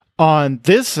On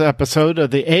this episode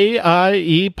of the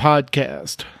AIE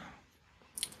podcast.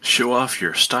 Show off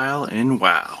your style in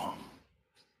WoW.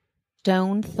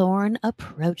 Stonethorn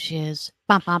approaches.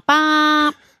 Bum, bum,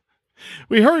 bum.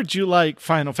 We heard you like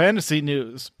Final Fantasy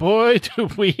news. Boy, do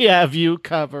we have you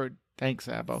covered. Thanks,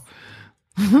 Abo.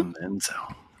 And then so.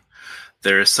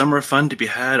 There is summer fun to be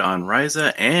had on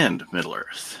Ryza and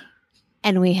Middle-earth.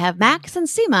 And we have Max and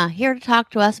Seema here to talk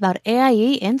to us about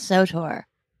AIE in SWTOR.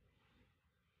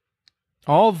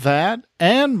 All that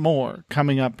and more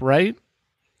coming up right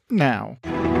now.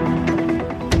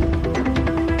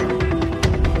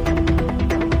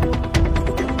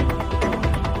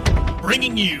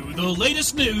 Bringing you the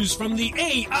latest news from the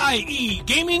AIE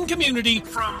gaming community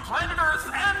from planet Earth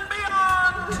and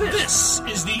beyond. This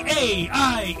is the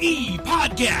AIE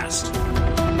podcast.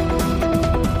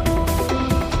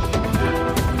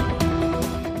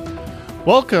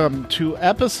 Welcome to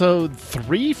episode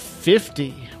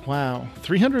 350. Wow,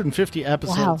 350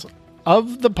 episodes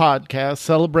of the podcast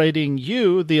celebrating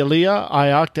you, the Alea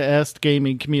Iocta Est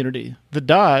gaming community. The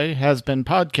die has been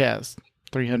podcast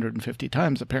 350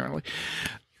 times, apparently.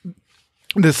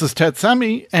 This is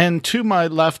Tetsemi, and to my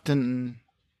left and,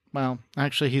 well,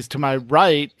 actually he's to my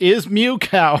right, is Mew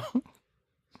Cow.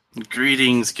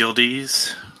 Greetings,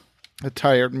 guildies. A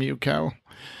tired Mew Cow.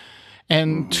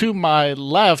 And to my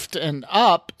left and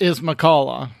up is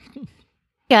McCullough.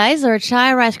 Guys, there are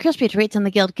chai Rice Krispie treats in the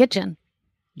guild kitchen.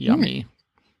 Yummy.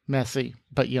 Messy,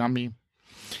 but yummy.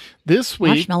 This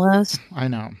week, Marshmallows. I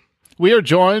know. We are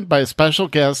joined by special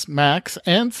guests Max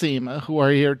and Seema, who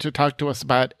are here to talk to us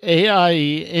about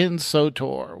AIE in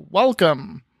SWTOR.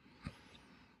 Welcome.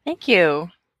 Thank you.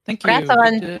 Thank you. Congrats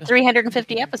on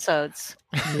 350 episodes.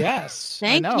 Yes.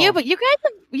 Thank you, but you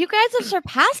guys have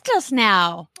surpassed us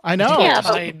now. I know. Yeah, Oh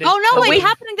no, But it's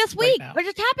happening this week. now. What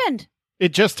just happened?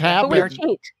 It just But we happened.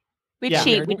 cheat. We Yeah.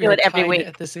 cheat. We do it every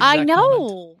week. I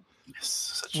know.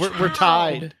 Yes, such We're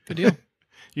tied. Good deal.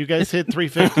 You guys hit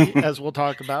 350, as we'll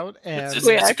talk about. And It's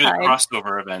We a are good tied.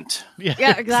 crossover event.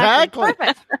 Yeah, exactly.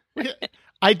 Perfect.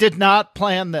 I did not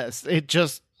plan this. It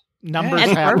just, numbers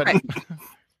It's happen.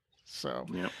 So,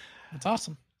 Yep. That's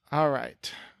awesome. all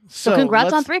right. So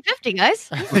congrats on let's- 350, guys.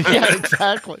 Yeah,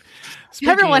 exactly.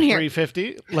 Speaking Everyone of here.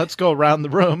 350, let's go around the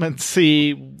room and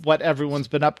see what everyone's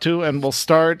been up to. And we'll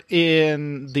start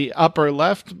in the upper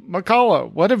left.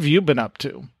 McCullough, what have you been up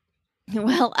to?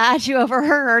 Well, as you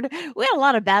overheard, we had a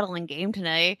lot of battle in game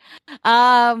tonight.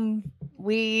 So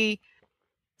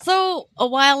a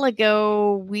while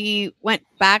ago, we went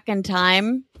back in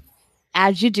time,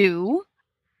 as you do,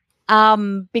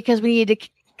 because we needed to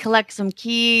collect some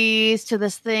keys to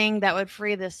this thing that would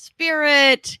free the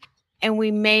spirit, and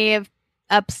we may have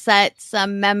upset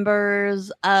some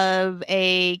members of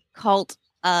a cult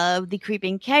of the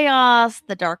Creeping Chaos,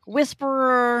 the Dark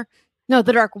Whisperer. No,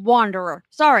 the Dark Wanderer.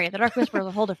 Sorry, the Dark Whisperer is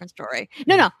a whole different story.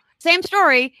 No, same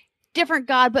story, different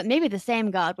god, but maybe the same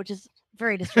god, which is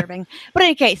very disturbing. But in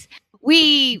any case,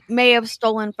 we may have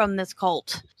stolen from this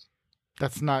cult.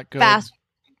 That's not good.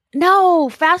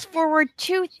 Fast forward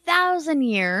 2,000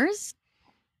 years,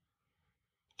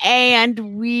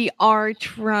 and we are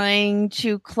trying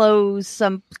to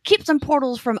keep some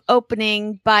portals from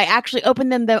opening by actually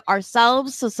opening them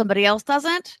ourselves, so somebody else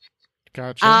doesn't.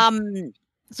 Gotcha.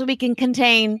 So we can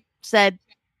contain said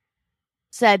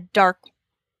dark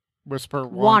Whisper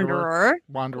wanderer.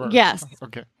 Wanderer. Yes.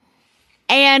 Okay.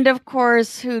 And of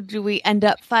course, who do we end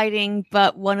up fighting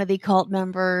but one of the cult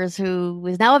members who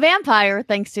is now a vampire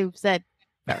thanks to said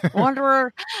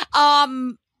wanderer.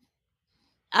 We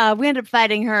ended up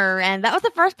fighting her, and that was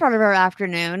the first part of our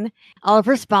afternoon. All of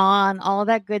her spawn, all of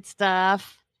that good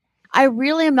stuff. I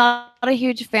really am not a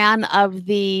huge fan of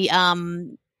the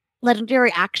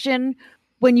legendary action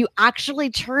when you actually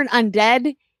turn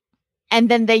undead and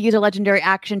then they use a legendary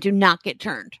action to not get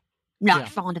turned. Not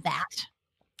fond of that.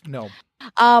 No.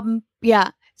 Yeah.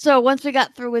 So once we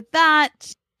got through with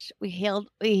that, we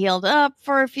healed up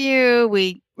for a few,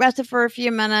 we rested for a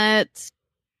few minutes,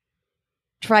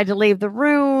 tried to leave the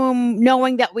room,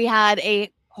 knowing that we had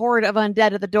a horde of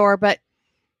undead at the door, but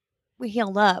we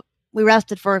healed up. We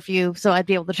rested for a few so I'd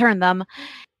be able to turn them.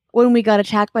 When we got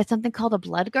attacked by something called a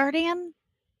blood guardian.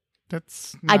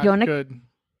 That's not good.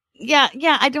 Yeah,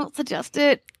 I don't suggest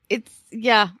it. It's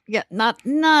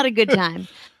not a good time.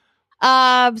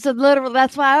 So literally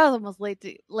that's why I was almost late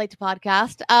to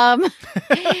podcast. So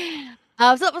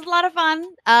it was a lot of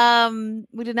fun.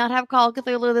 We did not have Call of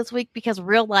Cthulhu this week because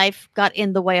real life got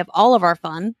in the way of all of our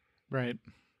fun. Right.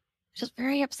 Which is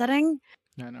very upsetting.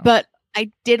 I know. But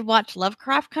I did watch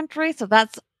Lovecraft Country, so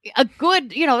that's a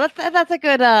good, that's a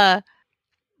good I've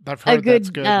heard that's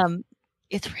good.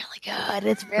 It's really good.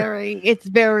 It's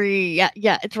very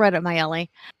yeah, it's right up my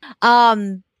alley.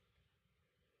 And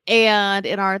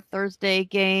in our Thursday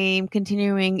game,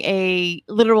 continuing a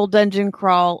literal dungeon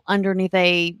crawl underneath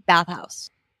a bathhouse.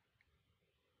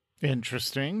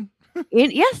 Interesting.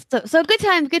 Yes, so good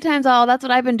times all. That's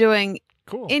what I've been doing.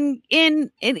 Cool. In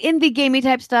the gamey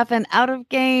type stuff and out of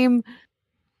game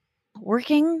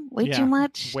working way too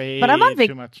much. Way but I'm on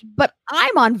too much. But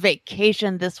I'm on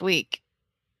vacation this week.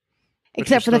 But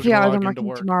Except for the few hours I'm into working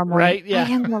work. tomorrow morning. Right? Yeah. I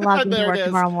am gonna log into There it work is.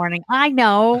 tomorrow morning. I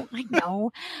know.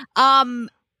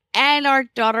 And our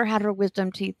daughter had her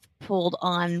wisdom teeth pulled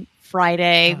on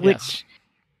Friday, Oh, which yes.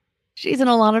 she's in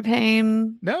a lot of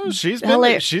pain. No, she's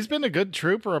been a good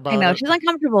trooper about I know it. she's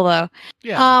uncomfortable though.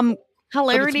 Yeah.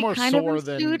 Hilarity more kind of sore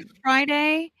ensued than-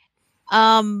 Friday.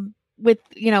 With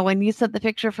when you sent the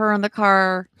picture of her in the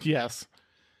car, Yes.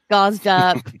 gauzed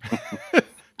up,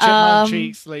 Chipmunk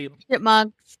cheeks.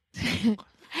 chipmunks.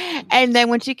 And then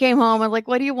when she came home, I'm like,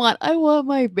 "What do you want?" I want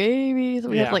my baby. So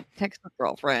we have Yeah. like text my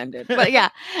girlfriend, but yeah,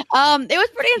 it was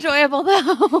pretty enjoyable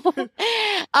though.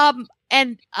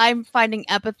 And I'm finding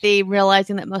empathy,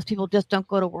 realizing that most people just don't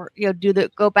go to work,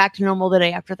 go back to normal the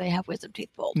day after they have wisdom teeth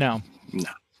pulled. No.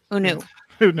 Who knew?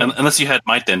 Who knows? Unless you had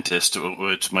my dentist,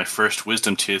 which my first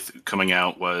wisdom tooth coming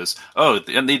out was,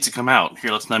 it needs to come out.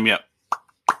 Here, let's numb you up.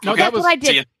 No, Okay. that was what I did.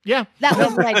 See ya. Yeah. That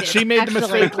was what I did. She made actually. the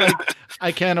mistake like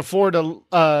I can't afford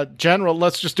a general.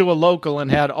 Let's just do a local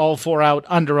and had all 4 out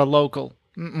under a local.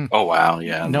 Mm-mm. Oh, wow.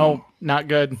 Yeah. No, not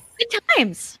good. Good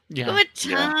times. Yeah. Good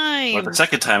Yeah. times. Well, the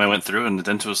second time I went through, and the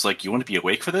dentist was like, "You want to be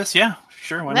awake for this?" Yeah,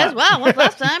 sure. Why As not? well. What's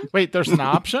last time? Wait, there's an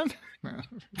option?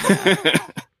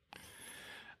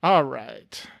 All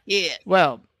right. Yeah.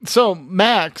 Well, so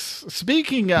Max,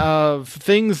 speaking of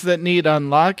things that need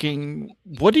unlocking,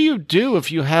 what do you do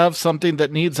if you have something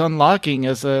that needs unlocking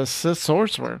as a Sith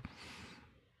sorcerer?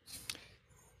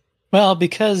 Well,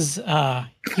 because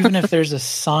even if there's a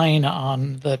sign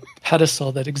on the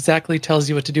pedestal that exactly tells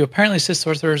you what to do, apparently Sith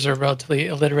sorcerers are relatively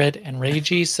illiterate and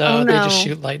ragey, so they just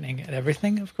shoot lightning at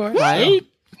everything, of course. Right?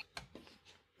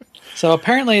 So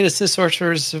apparently the Sith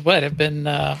sorcerers have been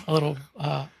a little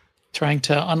trying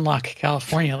to unlock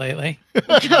California lately.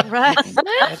 Right.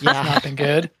 That's not been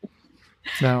good.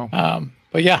 No.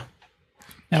 But yeah,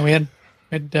 we had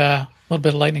a little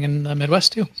bit of lightning in the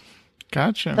Midwest too.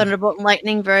 Gotcha. Thunderbolt and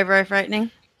lightning, very, very frightening.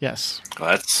 Yes. Well,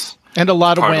 that's And a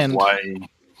lot of part wind.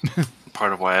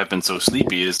 part of why I've been so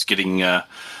sleepy is getting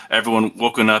everyone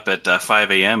woken up at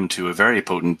 5 a.m. to a very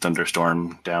potent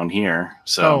thunderstorm down here.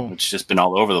 So it's just been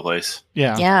all over the place.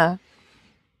 Yeah. Yeah.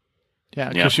 Yeah, Yeah,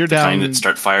 because you're the down. kind that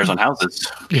start fires on houses.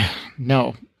 Yeah.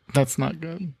 No, that's not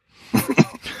good.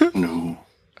 No.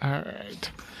 All right.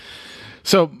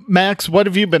 So, Max, what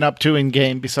have you been up to in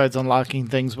game besides unlocking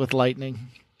things with lightning?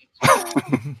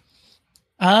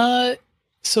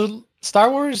 So Star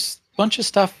Wars, bunch of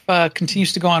stuff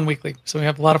continues to go on weekly. So we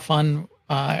have a lot of fun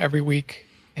every week.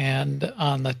 And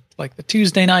on the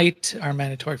Tuesday night, our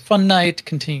mandatory fun night,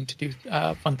 continuing to do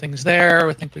fun things there.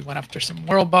 I think we went after some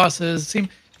world bosses.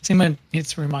 Seema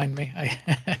needs to remind me. I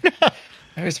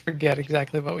always forget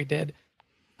exactly what we did.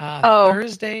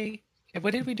 Thursday.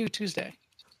 What did we do Tuesday?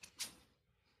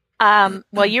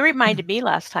 Well, you reminded me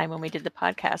last time when we did the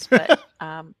podcast, but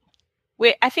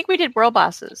I think we did world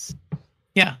bosses.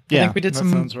 Yeah, I think we did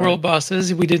some world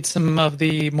bosses. We did some of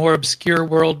the more obscure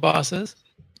world bosses.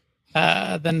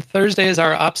 Then Thursday is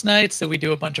our ops night, so we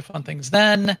do a bunch of fun things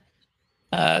then.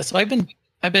 So I've been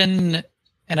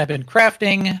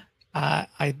crafting.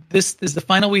 This is the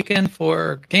final weekend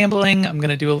for gambling. I'm going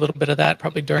to do a little bit of that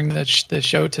probably during the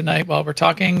show tonight while we're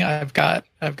talking. I've got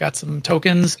some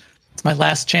tokens. It's my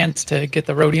last chance to get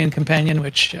the Rhodian companion,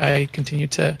 which I continue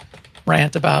to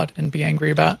rant about and be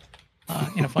angry about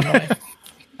in a fun way.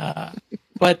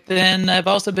 But then I've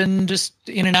also been just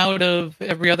in and out of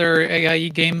every other AIE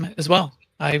game as well.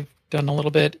 I've done a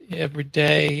little bit every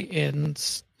day in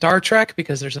Star Trek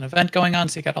because there's an event going on,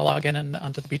 so you got to log in and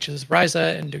onto the beaches of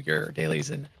Ryza and do your dailies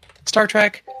in Star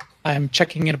Trek. I'm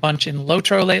checking in a bunch in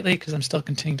Lotro lately because I'm still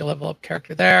continuing to level up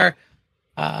character there.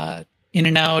 In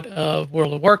and out of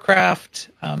World of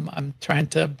Warcraft. I'm trying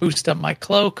to boost up my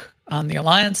cloak on the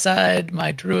Alliance side.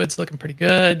 My druid's looking pretty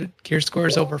good. Gear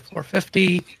score's over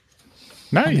 450.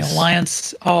 Nice. On the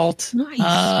Alliance alt.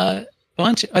 Nice.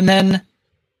 Bunch, and then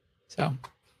so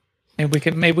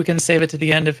maybe we can save it to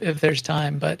the end if there's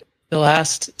time. But the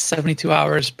last 72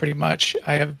 hours, pretty much,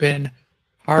 I have been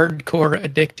hardcore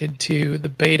addicted to the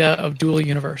beta of Dual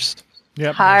Universe.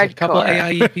 Yep. There's a couple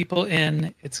AIE people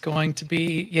in. It's going to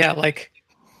be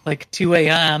like 2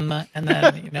 a.m. and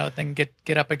then then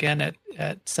get up again at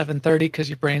 7:30 because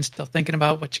your brain's still thinking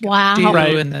about what you got to do,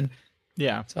 Right. and then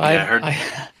Yeah. So I heard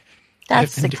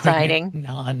That's I've been exciting. doing it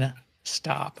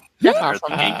non-stop. That's I heard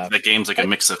awesome. the game's like a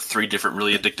mix of 3 different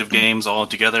really addictive games all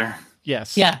together.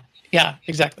 Yes. Yeah,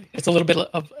 exactly. It's a little bit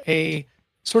of a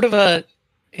sort of a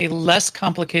less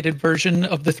complicated version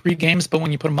of the 3 games, but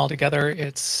when you put them all together,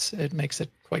 it makes it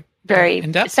quite Very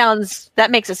in-depth.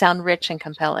 that makes it sound rich and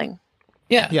compelling.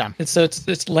 Yeah.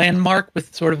 It's Landmark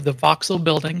with sort of the voxel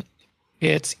building.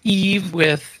 It's Eve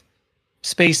with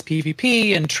space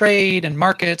PvP and trade and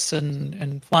markets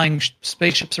and flying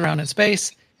spaceships around in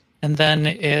space. And then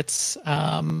it's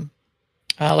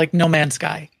like No Man's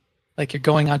Sky. Like you're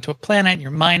going onto a planet,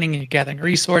 you're mining, and you're gathering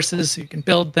resources so you can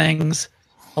build things.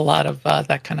 A lot of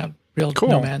that kind of real Cool.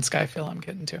 No Man's Sky feel I'm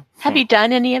getting to. Have you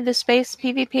done any of the space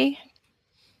PvP?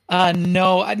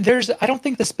 No, I don't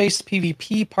think the space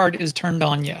PvP part is turned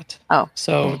on yet. Oh,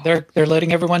 So they're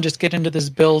letting everyone just get into this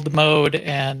build mode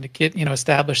and get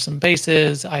establish some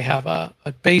bases. I have a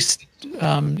base,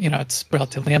 it's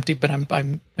relatively empty, but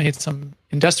I made some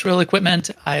industrial equipment.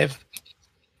 I've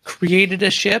created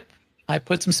a ship. I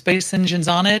put some space engines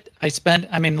on it. I spent,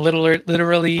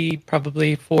 literally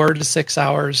probably 4 to 6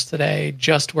 hours today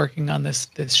just working on this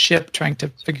ship, trying to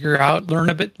figure out, learn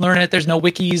it. There's no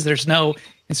wikis. There's no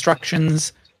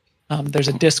instructions. There's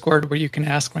a Discord where you can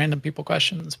ask random people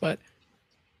questions, but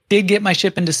did get my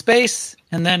ship into space,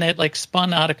 and then it like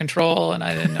spun out of control, and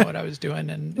I didn't know what I was doing,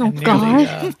 and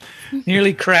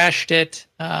nearly crashed it.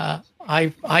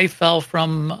 I fell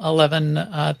from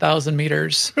 11,000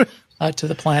 meters to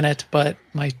the planet, but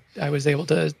I was able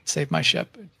to save my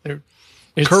ship. There's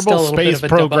Kerbal still a little Space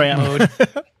bit of a Program.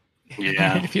 debug mode.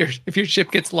 Yeah. If your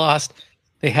ship gets lost,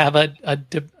 they have a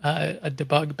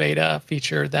debug beta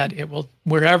feature that it will,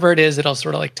 wherever it is, it'll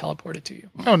sort of like teleport it to you,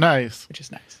 Oh, nice. which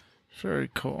is nice. Very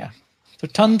cool. Yeah. So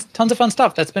tons of fun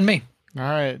stuff. That's been me. All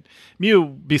right. Mew,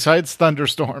 besides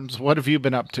thunderstorms, what have you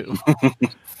been up to?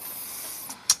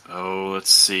 Oh, let's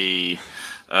see.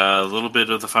 A little bit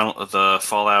of the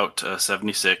Fallout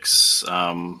 76.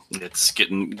 It's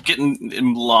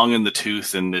getting long in the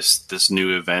tooth in this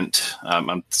new event.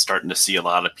 I'm starting to see a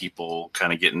lot of people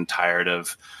kind of getting tired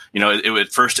of. At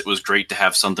first it was great to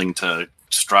have something to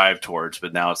strive towards,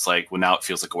 but now it's like, now it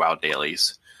feels like WoW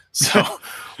dailies. So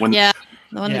when that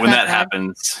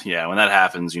happens,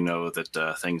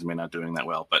 that things may not doing that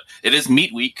well. But it is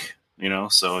meat week.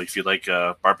 So if you like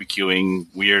barbecuing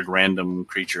weird random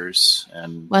creatures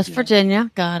and West Virginia,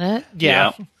 got it.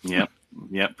 Yeah.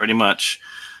 Yeah, pretty much.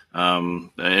 And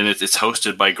it's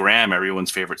hosted by Graham, everyone's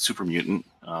favorite super mutant.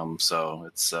 So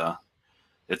it's an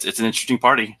interesting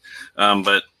party.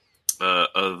 But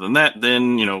other than that,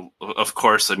 then of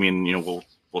course, we'll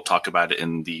talk about it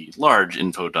in the large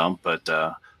info dump. But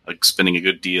spending a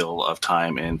good deal of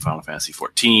time in Final Fantasy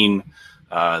XIV.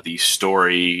 The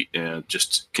story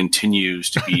just continues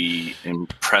to be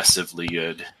impressively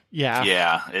good. Yeah.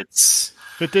 Yeah,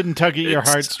 if it didn't tug at your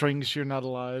heartstrings, you're not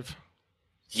alive.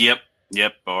 Yep.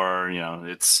 Or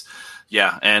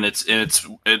and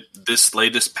this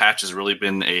latest patch has really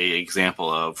been a example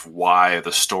of why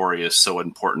the story is so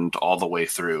important all the way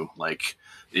through. Like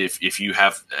if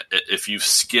you've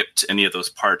skipped any of those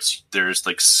parts, there's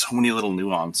like so many little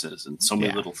nuances and so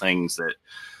many little things that.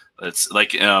 It's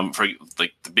like for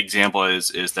like the big example is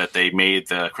that they made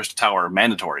the Crystal Tower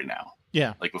mandatory now.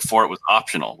 Yeah. Like before it was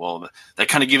optional. Well, that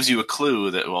kind of gives you a clue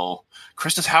that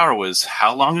Crystal Tower was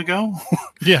how long ago?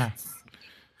 Yeah.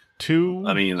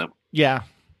 Yeah.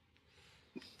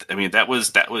 That was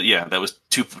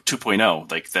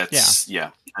 2.0. Like that's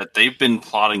they've been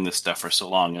plotting this stuff for so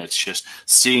long, and it's just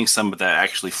seeing some of that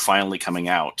actually finally coming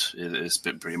out has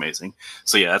been pretty amazing.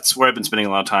 So yeah, that's where I've been spending a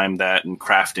lot of time. That and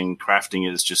crafting. Crafting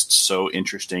is just so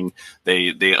interesting.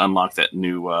 They unlocked that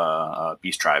new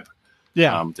beast tribe.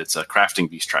 Yeah, it's a crafting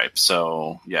beast tribe.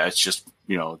 So yeah, it's just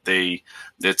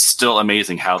it's still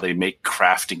amazing how they make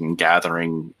crafting and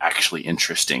gathering actually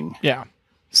interesting. Yeah.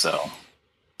 So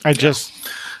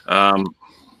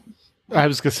I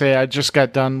was going to say, I just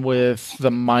got done with the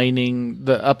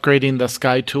upgrading the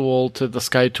Sky Tool to the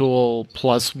Sky Tool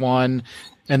 +1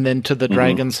 and then to the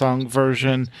Dragon Song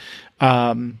version.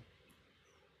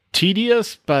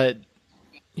 Tedious, but,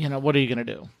 what are you going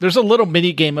to do? There's a little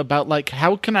mini game about, like,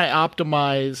 how can I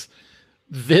optimize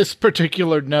this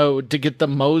particular node to get the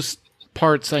most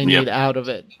parts I need out of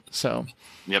it? So.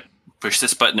 Yep. Push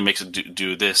this button, it makes it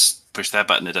do this. Push that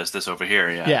button, it does this over here.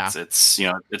 Yeah.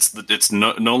 It's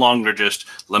no longer just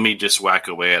let me just whack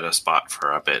away at a spot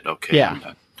for a bit. Okay.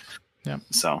 Yeah.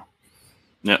 So,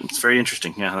 yeah, it's very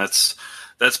interesting. Yeah,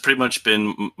 That's pretty much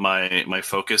been my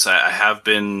focus. I have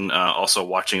been also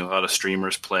watching a lot of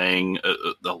streamers playing.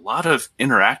 A lot of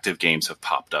interactive games have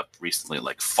popped up recently,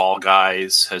 like Fall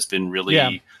Guys has been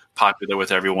really popular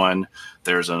with everyone.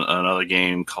 There's another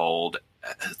game called,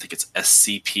 I think it's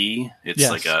SCP. It's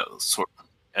like a sort.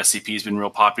 SCP has been real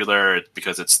popular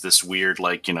because it's this weird,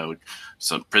 like,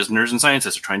 some prisoners and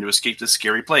scientists are trying to escape this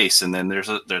scary place, and then there's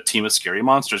a team of scary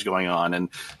monsters going on, and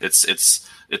it's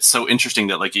so interesting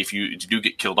that, like, if you do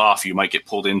get killed off, you might get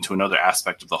pulled into another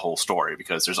aspect of the whole story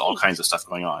because there's all kinds of stuff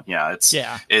going on.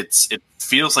 It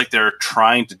feels like they're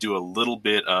trying to do a little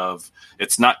bit of.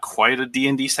 It's not quite a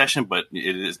D&D session, but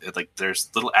it is like there's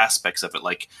little aspects of it,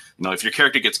 like, if your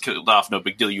character gets killed off, no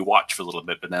big deal, you watch for a little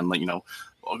bit, but then, like,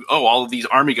 all of these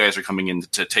army guys are coming in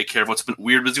to take care of what's been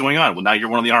weird was going on. Well, now you're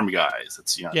one of the army guys.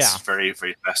 It's it's very,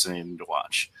 very fascinating to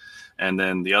watch. And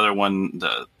then the other one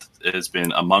has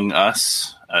been Among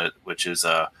Us, which is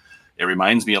it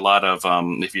reminds me a lot of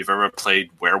if you've ever played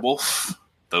Werewolf,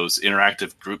 those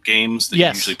interactive group games that you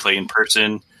usually play in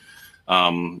person.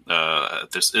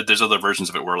 There's other versions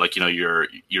of it where, like, you're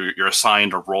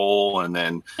assigned a role, and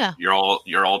then you're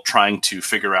all trying to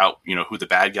figure out who the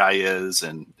bad guy is,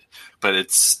 but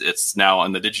it's now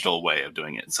in the digital way of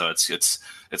doing it. So it's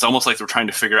almost like they're trying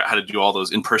to figure out how to do all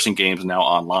those in-person games now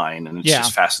online, and it's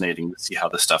just fascinating to see how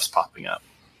this stuff's popping up.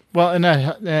 Well, and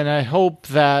I hope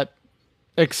that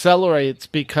accelerates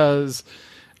because,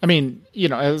 I mean,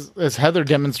 as Heather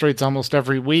demonstrates almost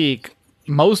every week,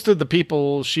 most of the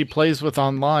people she plays with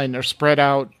online are spread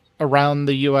out around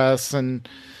the U.S. and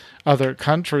other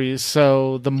countries.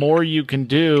 So the more you can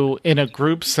do in a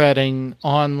group setting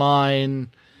online,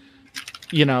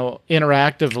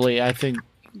 interactively, I think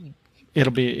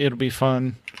it'll be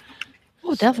fun.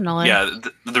 Oh, definitely. Yeah,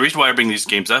 the reason why I bring these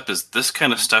games up is this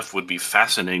kind of stuff would be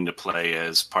fascinating to play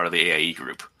as part of the AIE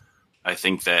group. I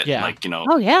think that,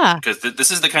 because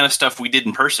this is the kind of stuff we did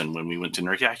in person when we went to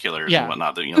Nerdaculars and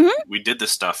whatnot. That, we did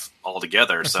this stuff all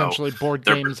together. Essentially board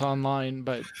games online,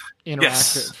 but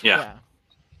interactive. Yes,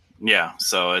 yeah.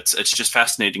 So it's just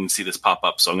fascinating to see this pop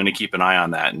up. So I'm going to keep an eye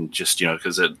on that, and just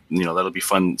because that'll be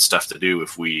fun stuff to do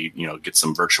if we get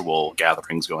some virtual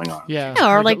gatherings going on. Yeah,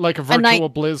 or like a virtual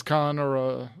BlizzCon or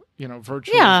a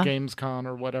virtual GamesCon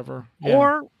or whatever. Yeah.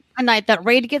 Or a night that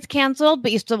raid gets canceled,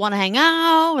 but you still want to hang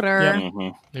out,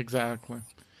 or exactly.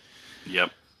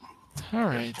 Yep. All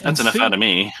right, that's enough out of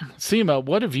me. Seema,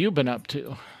 what have you been up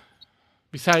to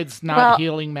besides not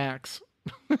healing Max?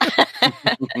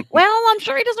 Well, I'm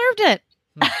sure he deserved it.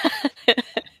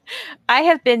 I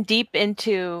have been deep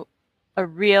into a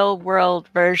real world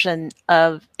version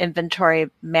of inventory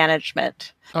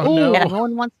management. Oh, no. No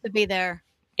one wants to be there.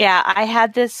 Yeah, I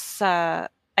had this.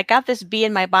 I got this bee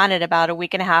in my bonnet about a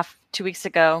week and a half, 2 weeks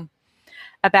ago,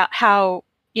 about how,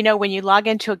 when you log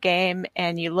into a game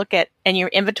and you look at, and your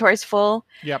inventory's full,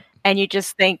 and you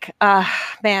just think,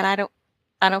 man,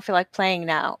 I don't feel like playing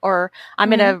now, or I'm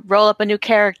going to roll up a new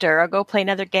character or go play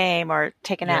another game or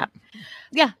take a nap.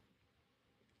 Yeah.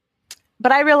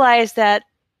 But I realized that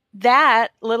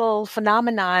little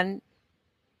phenomenon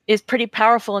is pretty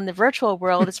powerful in the virtual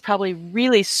world. It's probably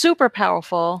really super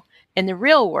powerful in the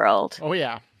real world. Oh,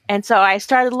 yeah. And so I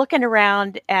started looking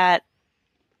around at,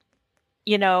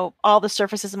 all the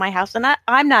surfaces in my house. And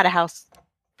I'm not a house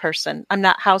person. I'm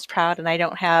not house proud, and I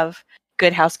don't have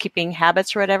good housekeeping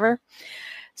habits or whatever.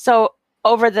 So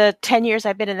over the 10 years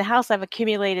I've been in the house, I've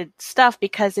accumulated stuff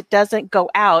because it doesn't go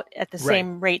out at the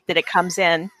same rate that it comes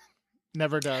in.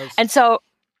 Never does. And so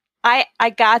I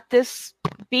got this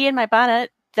bee in my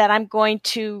bonnet that I'm going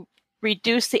to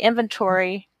reduce the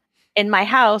inventory in my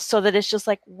house so that it's just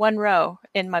like one row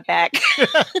in my bag.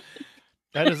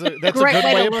 That's a good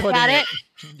way of putting it.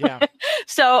 Yeah.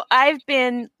 So I've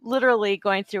been literally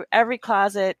going through every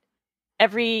closet,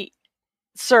 every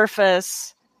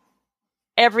surface,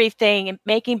 everything, and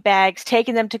making bags,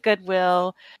 taking them to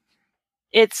Goodwill.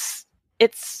 It's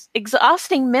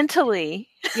exhausting mentally,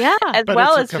 as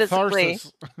well as physically.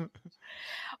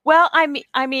 Well,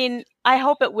 I mean, I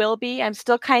hope it will be. I'm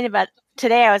still kind of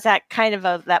today I was at kind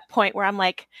of that point where I'm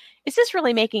like, is this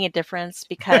really making a difference?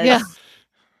 Because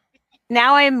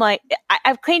now I'm like,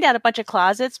 I've cleaned out a bunch of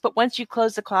closets, but once you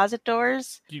close the closet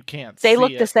doors, you can't. They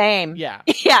look the same. Yeah.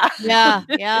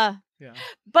 Yeah.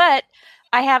 But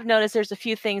I have noticed there's a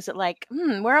few things that like,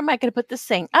 where am I going to put this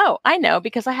thing? Oh, I know,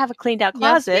 because I have a cleaned out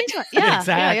closet.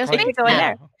 Exactly. It can go in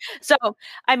there. So,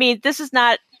 I mean, this is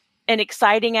not an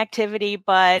exciting activity,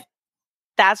 but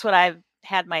that's what I've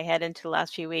had my head into the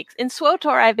last few weeks. In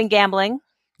SWOTOR, I've been gambling.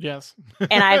 Yes.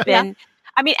 And I've been,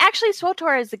 I mean, actually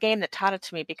SWOTOR is the game that taught it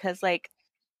to me, because like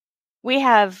we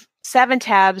have 7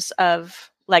 tabs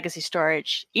of legacy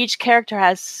storage. Each character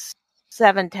has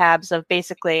 7 tabs of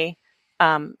basically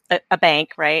a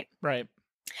bank, right? Right.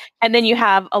 And then you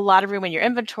have a lot of room in your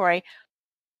inventory,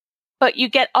 but you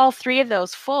get all 3 of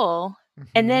those full,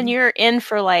 and then you're in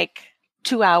for like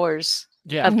 2 hours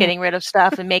of getting rid of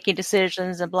stuff and making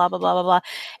decisions and blah, blah, blah, blah, blah.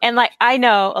 And like, I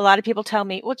know a lot of people tell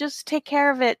me, well, just take care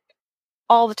of it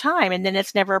all the time, and then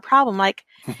it's never a problem. Like,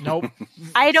 nope.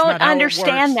 I don't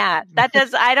understand that.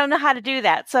 I don't know how to do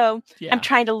that. So I'm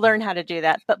trying to learn how to do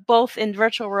that, but both in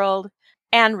virtual world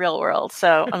and real world.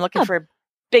 So I'm looking for a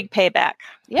big payback.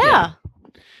 Yeah.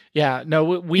 Yeah. No,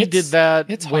 we did that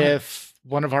with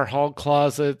one of our hall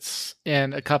closets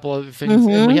and a couple other things.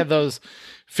 And we had those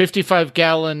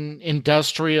 55-gallon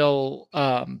industrial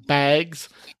bags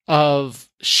of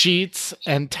sheets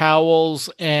and towels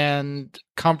and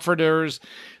comforters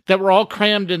that were all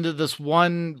crammed into this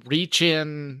one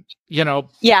reach-in,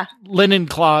 linen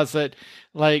closet.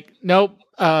 Like, nope,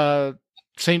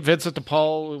 St. Vincent de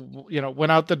Paul,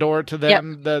 went out the door to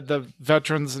them. The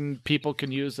veterans and people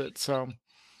can use it. So,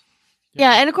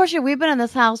 yeah, and of course, we've been in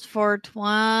this house for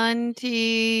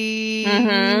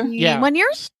 21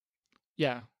 years.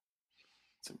 Yeah.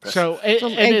 It's so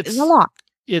it's a lot.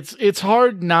 It's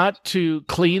hard not to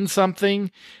clean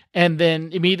something and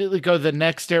then immediately go to the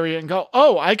next area and go,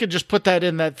 oh, I could just put that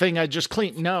in that thing I just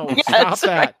cleaned. No, stop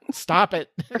that. Right. Stop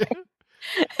it.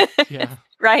 Yeah.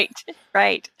 Right.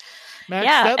 Max,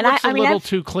 that looks a little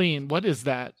too clean. What is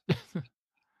that?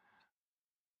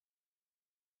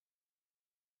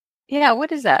 Yeah,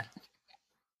 what is that?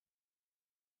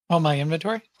 Oh, my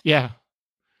inventory? Yeah.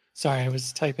 Sorry, I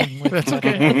was typing with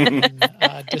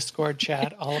Discord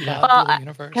chat all about the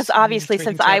universe. Because obviously,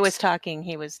 since I was talking,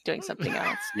 he was doing something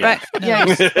else. Yeah. Right?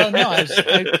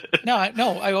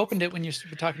 I opened it when you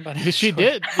were talking about it. She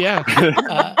did,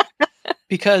 yeah.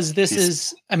 Because this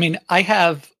is, I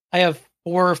have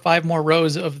 4 or 5 more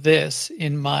rows of this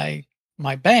in my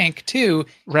bank too.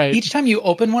 Right. Each time you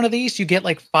open one of these, you get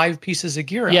like 5 pieces of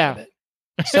gear out of it.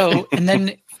 So, and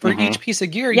then for each piece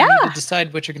of gear, you need to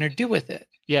decide what you're going to do with it.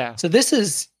 Yeah. So this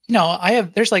is,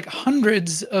 there's like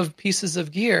hundreds of pieces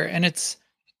of gear, and it's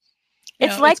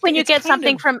like when you get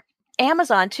something from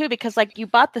Amazon too, because like you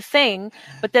bought the thing,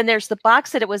 but then there's the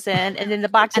box that it was in, and then the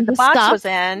box that the box was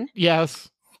in. Yes.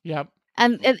 Yep.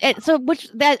 And so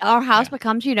our house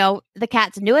becomes, the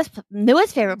cat's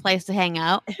newest favorite place to hang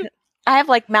out. I have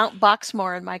like Mount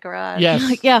Boxmore in my garage.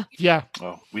 Yes. Yeah.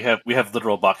 Oh, we have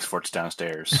literal box forts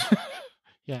downstairs.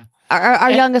 Yeah.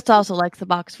 Our youngest also likes the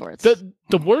box forts.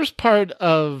 The worst part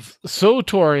of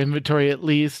SOTOR inventory, at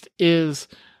least, is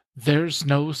there's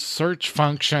no search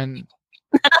function.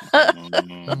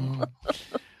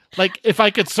 Like, if I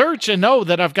could search and know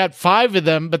that I've got 5 of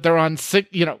them, but they're on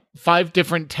 5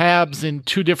 different tabs in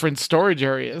 2 different storage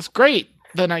areas, great.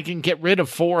 Then I can get rid of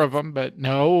 4 of them, but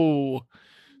no.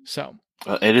 So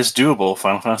it is doable.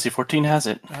 Final Fantasy XIV has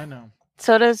it. I know.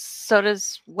 So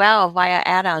does WoW via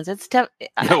add-ons. It's yeah.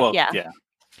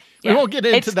 We won't get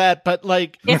into that, but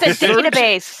like it's a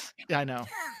database. I know.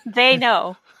 They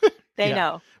know. They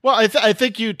know. Well, I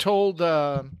think you told.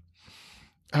 Who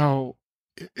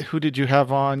did you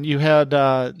have on? You had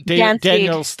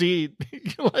Daniel Steed.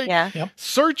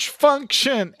 Search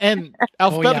function and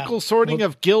alphabetical sorting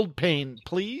of guild pane,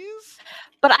 please.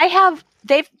 But I have.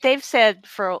 They've said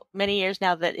for many years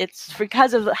now that it's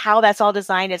because of how that's all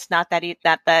designed. It's not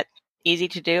that easy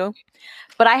to do.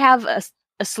 But I have a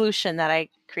solution that I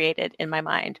created in my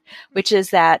mind, which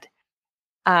is that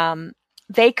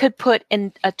they could put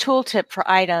in a tooltip for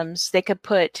items. They could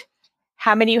put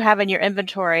how many you have in your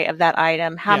inventory of that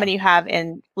item, how many you have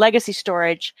in legacy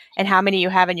storage, and how many you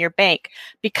have in your bank,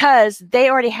 because they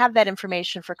already have that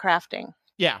information for crafting.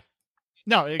 Yeah.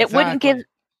 No, exactly.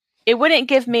 It wouldn't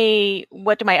give me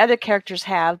what do my other characters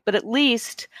have, but at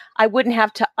least I wouldn't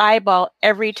have to eyeball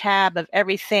every tab of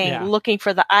everything looking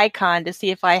for the icon to see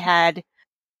if I had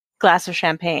glass of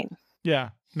champagne. Yeah.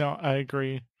 No, I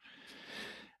agree.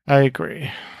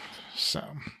 So,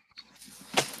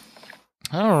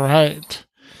 all right.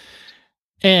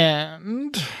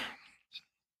 And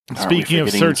speaking of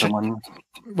searching,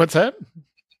 what's that?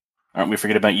 Aren't we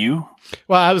forgetting about you?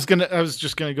 Well, I was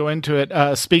just gonna go into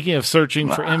it. Speaking of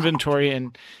searching for inventory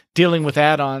and dealing with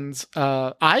add-ons,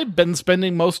 I've been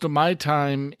spending most of my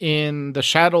time in the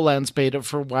Shadowlands beta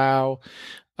for WoW.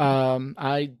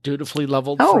 I dutifully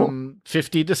leveled from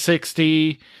 50 to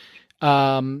 60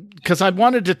 because I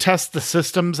wanted to test the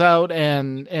systems out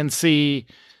and see.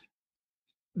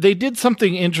 They did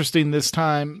something interesting this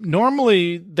time.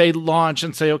 Normally, they launch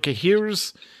and say, "Okay,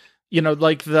 here's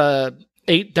like the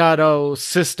 8.0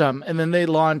 system, and then they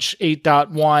launch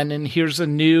 8.1, and here's a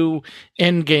new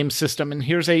end game system, and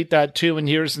here's 8.2, and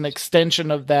here's an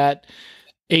extension of that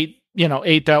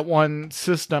 8.1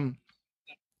 system.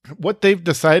 What they've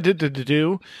decided to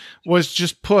do was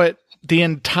just put the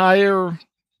entire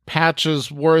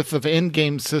patch's worth of end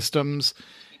game systems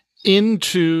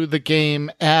into the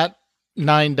game at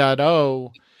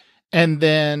 9.0, and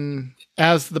then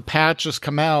as the patches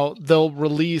come out, they'll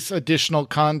release additional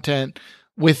content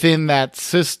within that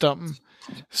system.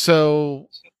 So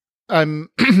I'm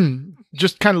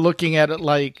just kind of looking at it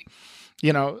like,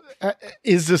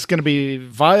 is this going to be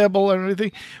viable and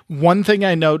everything? One thing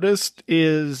I noticed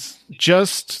is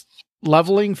just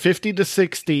leveling 50 to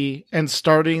 60 and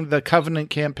starting the Covenant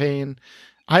campaign,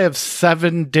 I have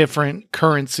 7 different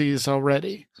currencies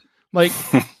already. Like,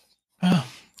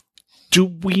 do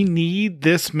we need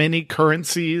this many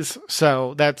currencies?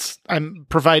 So I'm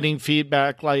providing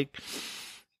feedback. Like,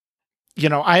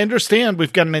 I understand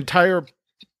we've got an entire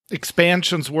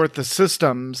expansion's worth of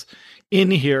systems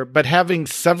in here, but having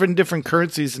 7 different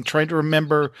currencies and trying to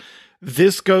remember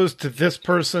this goes to this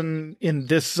person in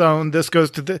this zone, this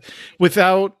goes to the,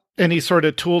 without any sort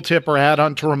of tooltip or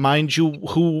add-on to remind you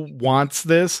who wants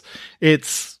this,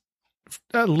 it's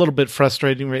a little bit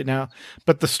frustrating right now,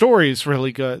 but the story is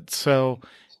really good. So,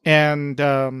 and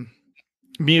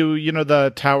Mew,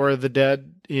 the Tower of the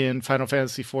Dead in Final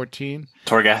Fantasy XIV.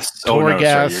 Torghast.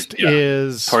 Torghast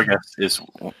is... Torghast is,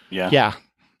 yeah.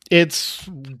 It's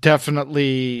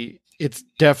definitely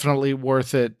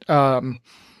worth it.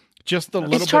 Just the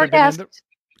little bit of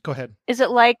go ahead. Is it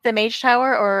like the Mage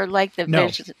Tower or like the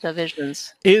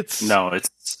Visions? It's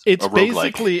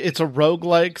basically it's a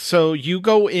roguelike. So you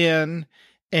go in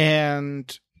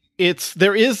and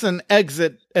there is an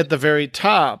exit at the very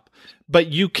top, but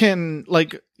you can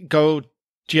go,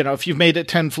 if you've made it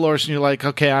 10 floors and you're like,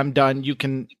 okay, I'm done, you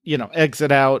can,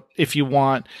 exit out if you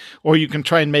want, or you can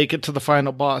try and make it to the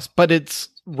final boss, but it's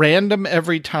random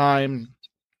every time.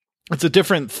 It's a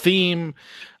different theme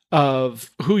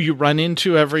of who you run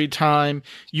into every time.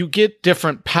 You get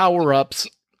different power-ups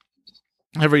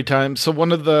every time. So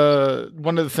one of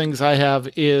the things I have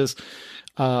is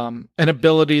an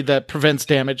ability that prevents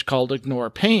damage called Ignore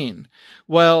Pain.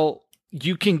 Well,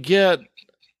 you can get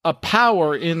a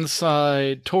power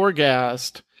inside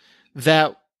Torghast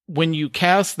that when you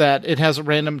cast that, it has a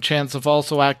random chance of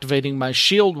also activating my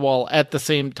shield wall at the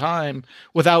same time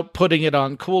without putting it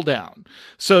on cooldown.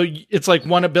 So it's like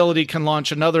one ability can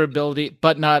launch another ability,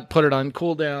 but not put it on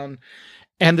cooldown.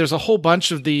 And there's a whole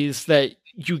bunch of these that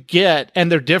you get,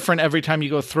 and they're different every time you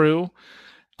go through.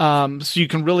 So you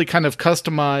can really kind of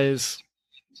customize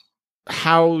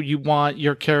how you want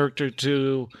your character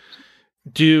to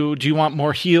do. Do you want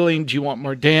more healing? Do you want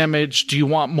more damage? Do you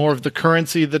want more of the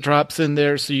currency that drops in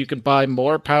there so you can buy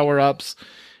more power-ups?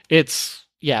 There's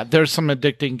some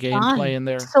addicting gameplay in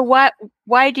there. So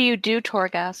why do you do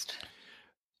Torghast?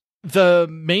 The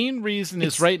main reason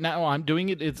is right now I'm doing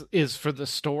it is for the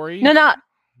story. No, not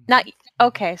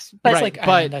okay. But it's like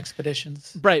Island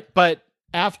Expeditions. Right, but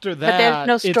after that, but there's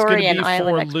no story in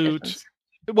Island loot. Expeditions.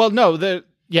 Well, no,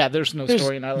 there's no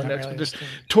story in Island Expeditions.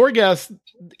 Really Torghast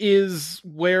is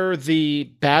where the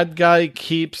bad guy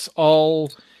keeps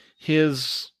all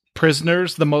his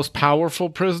prisoners, the most powerful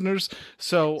prisoners.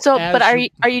 But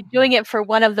are you doing it for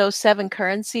one of those 7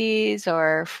 currencies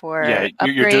or for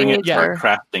you're doing it for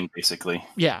crafting, basically.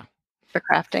 Yeah. For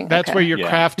crafting. That's where your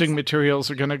crafting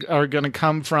materials are gonna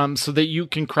come from, so that you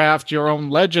can craft your own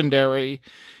legendary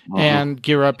and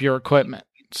gear up your equipment.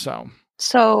 So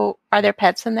are there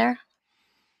pets in there?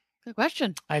 Good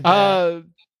question.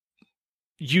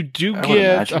 You do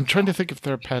get... I'm trying to think if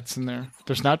there are pets in there.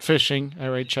 There's not fishing. I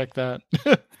already checked that.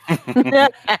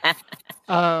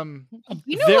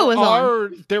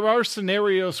 There are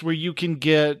scenarios where you can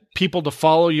get people to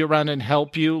follow you around and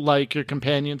help you, like your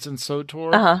companions in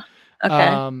SWTOR. Uh-huh.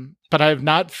 Okay. But I have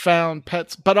not found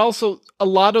pets. But also, a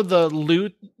lot of the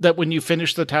loot that when you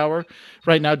finish the tower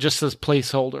right now just says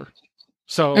placeholder.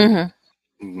 So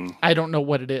I don't know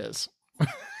what it is.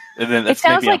 And then it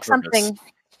sounds like something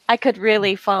I could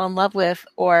really fall in love with,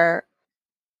 or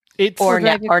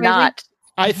not.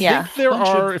 I think there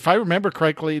are, if I remember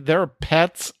correctly, there are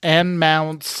pets and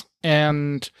mounts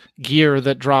and gear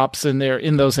that drops in there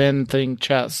in those end thing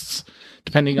chests,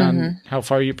 depending on how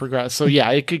far you progress. So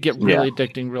it could get really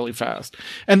addicting really fast.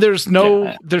 And there's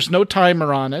no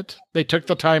timer on it. They took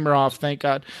the timer off, thank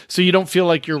God. So you don't feel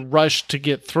like you're rushed to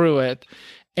get through it.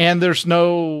 And there's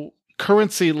no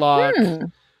currency lock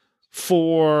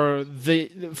for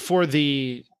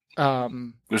the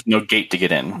there's no gate to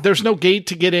get in. There's no gate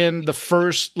to get in the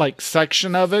first like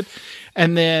section of it.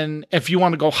 And then if you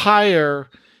want to go higher,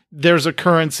 there's a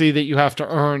currency that you have to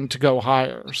earn to go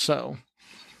higher. So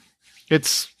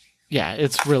it's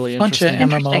really interesting. A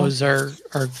bunch of MMOs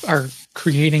are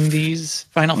creating these.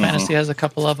 Final Fantasy has a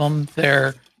couple of them.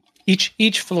 They're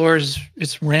each floor is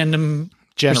random,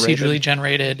 procedurally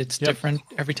generated. It's different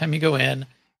every time you go in.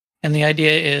 And the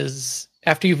idea is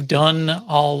after you've done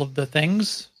all of the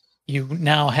things, you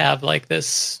now have like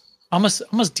this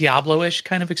almost Diablo-ish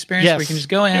kind of experience where you can just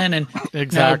go in and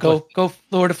go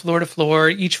floor to floor to floor.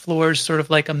 Each floor is sort of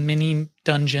like a mini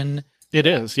dungeon. It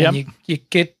is, yeah. You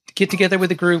get together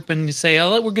with a group and you say,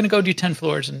 "Oh, we're going to go do 10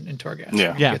 floors in Torghast."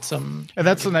 Yeah. Get some, and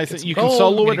that's the nice thing. You can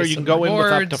solo it, or you can go in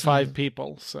with up to 5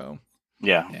 people. So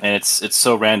yeah, and it's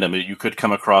so random. You could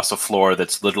come across a floor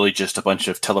that's literally just a bunch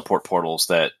of teleport portals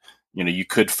that you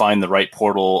could find the right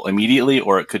portal immediately,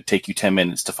 or it could take you 10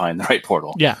 minutes to find the right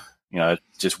portal. Yeah.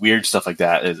 Just weird stuff like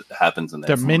that happens in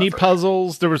there. There are mini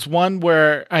puzzles. There was one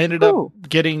where I ended up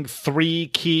getting 3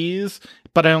 keys,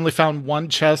 but I only found 1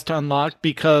 chest unlocked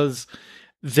because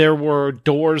there were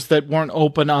doors that weren't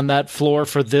open on that floor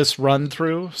for this run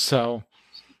through. So,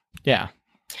 yeah.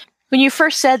 When you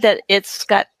first said that it's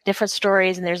got different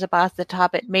stories and there's a boss at the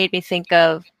top, it made me think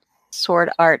of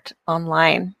Sword Art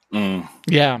Online. Mm.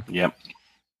 Yeah. Yep.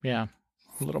 Yeah.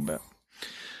 A little bit.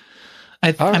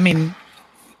 I mean,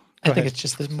 I think it's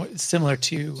just similar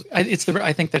to. I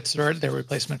think that's their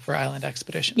replacement for Island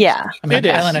Expedition. Yeah, I mean, it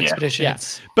is. Island Expedition.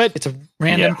 But it's a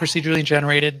random, procedurally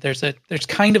generated. There's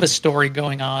kind of a story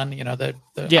going on.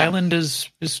 The island is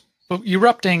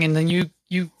erupting, and then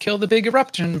you kill the big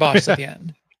eruption boss at the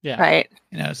end. Yeah, right.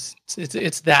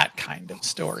 It's that kind of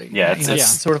story. Yeah, it's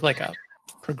sort of like a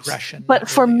progression. But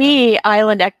for me,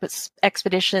 Island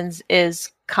Expeditions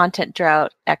is content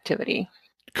drought activity.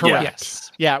 Correct.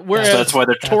 Yes. Yeah. Whereas so that's why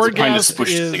they're trying to Torghast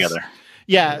squish it together.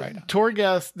 Yeah. Right.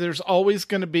 Torghast, there's always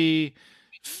going to be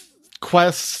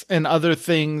quests and other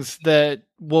things that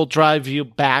will drive you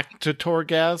back to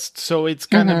Torghast. So it's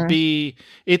going to be,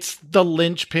 it's the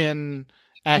linchpin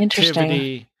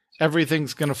activity.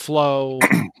 Everything's going to flow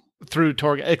through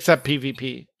Torghast, except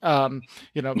PvP.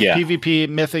 PvP,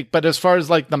 Mythic. But as far as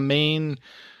like the main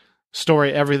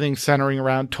story, everything's centering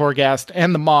around Torghast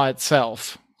and the Maw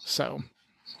itself. So.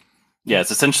 Yeah,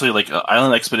 it's essentially like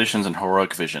Island Expeditions and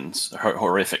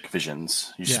Horrific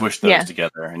Visions. You smush those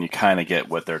together, and you kind of get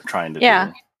what they're trying to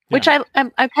do. Which I'm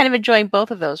kind of enjoying both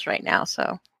of those right now.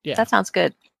 So that sounds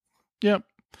good. Yep.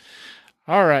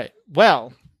 All right.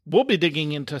 Well, we'll be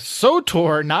digging into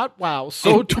SWTOR, not WoW,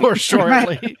 SWTOR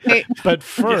shortly. But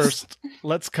first,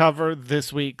 let's cover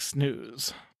this week's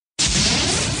news.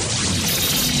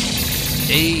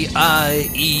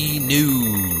 AIE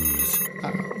News.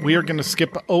 We are going to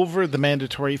skip over the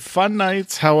mandatory fun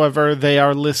nights. However, they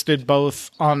are listed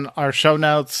both on our show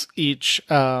notes, each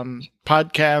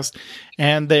podcast,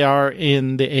 and they are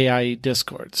in the AIE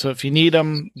Discord. So if you need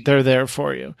them, they're there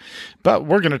for you. But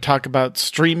we're going to talk about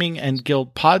streaming and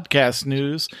guild podcast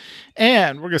news.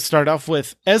 And we're going to start off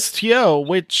with STO,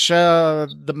 which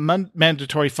the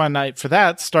mandatory fun night for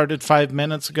that started 5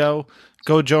 minutes ago.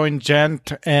 Go join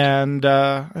Gent, and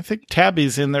I think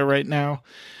Tabby's in there right now.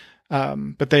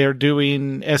 But they are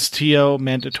doing STO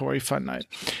mandatory fun night.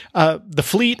 The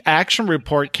Fleet Action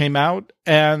Report came out,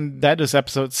 and that is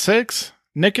episode 6.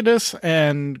 Nikitas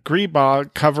and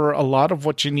Greebog cover a lot of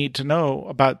what you need to know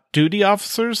about duty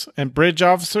officers and bridge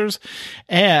officers,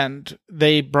 and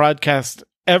they broadcast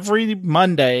every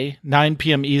Monday, 9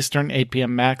 p.m. Eastern, 8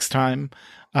 p.m. Max time,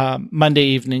 Monday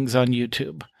evenings on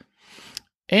YouTube.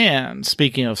 And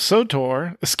speaking of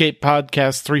SWTOR, Escape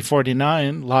Podcast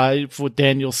 349, live with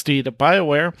Daniel Steed of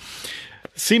BioWare.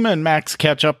 Seema and Max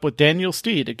catch up with Daniel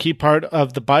Steed, a key part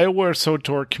of the BioWare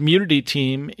SWTOR community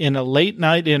team, in a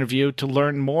late-night interview to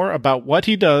learn more about what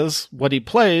he does, what he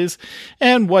plays,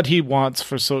 and what he wants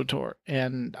for SWTOR.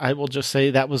 And I will just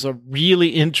say that was a really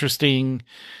interesting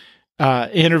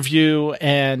interview,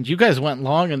 and you guys went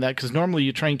long in that, because normally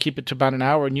you try and keep it to about an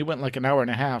hour, and you went like an hour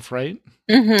and a half, right?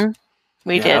 Mm-hmm.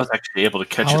 We did. I was actually able to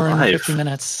catch it live. 50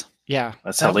 minutes. Yeah.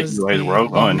 That's how late you guys were going.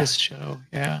 Longest show.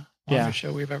 Yeah. Longest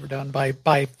show we've ever done by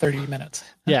 30 minutes.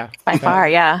 Yeah. By far,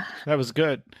 yeah. That was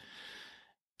good.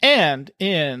 And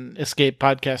in Escape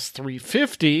Podcast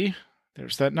 350,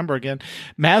 there's that number again,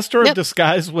 Master of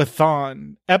Disguise with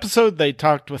Thawne. Episode, they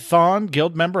talked with Thawne,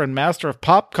 guild member and master of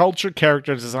pop culture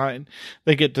character design.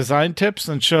 They get design tips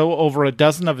and show over a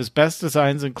dozen of his best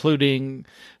designs, including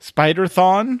Spider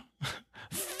Thawne,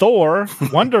 Thor,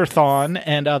 Wonder Thawne,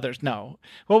 and others. No.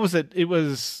 What was it? It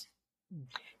was...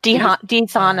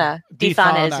 Dithana.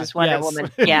 Dethana is Wonder Yes,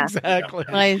 Woman. Yeah. exactly.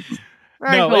 Nice.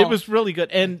 Very No, cool. it was really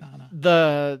good, and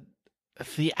Dethana.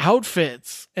 the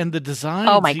outfits and the designs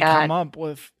Oh my he God. come up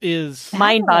with is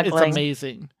Mind-boggling. It's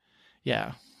amazing.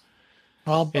 Yeah.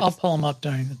 I'll pull him up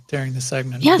during the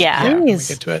segment. Yes, Yeah. When we please.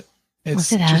 get to it. Let's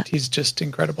do that. He's just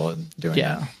incredible at doing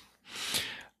Yeah. that.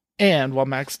 And while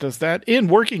Max does that, in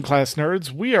Working Class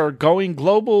Nerds, we are going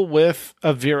global with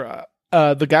Avira.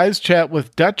 The guys chat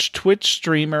with Dutch Twitch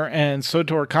streamer and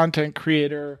SOTOR content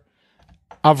creator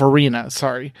Averina.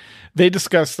 Sorry. They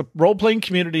discuss the role-playing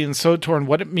community in SOTOR and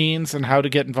what it means and how to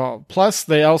get involved. Plus,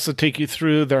 they also take you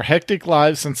through their hectic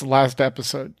lives since the last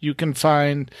episode. You can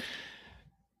find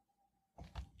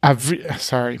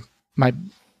sorry, my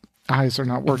eyes are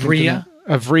not working.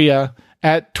 Avria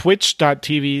at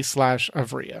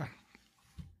twitch.tv/Avria.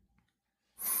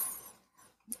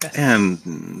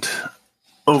 And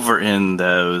over in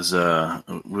those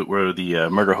where the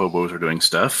murder hobos are doing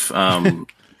stuff,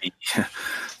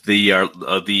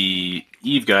 the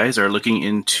Eve guys are looking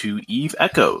into Eve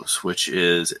Echoes, which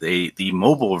is the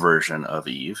mobile version of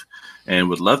Eve, and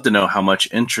would love to know how much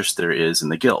interest there is in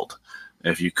the guild.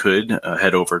 If you could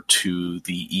head over to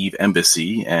the Eve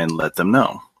Embassy and let them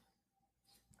know.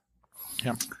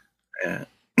 Yeah.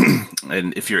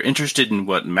 And if you're interested in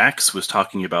what Max was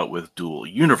talking about with Dual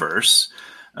Universe,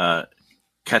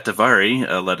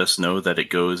 Katavari let us know that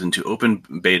it goes into open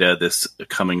beta this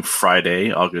coming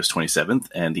Friday, August 27th,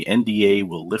 and the NDA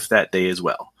will lift that day as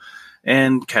well.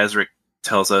 And Kazric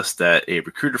tells us that a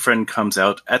recruiter friend comes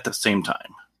out at the same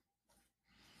time.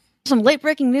 Some late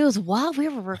breaking news while we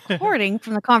were recording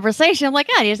from the conversation. I'm like,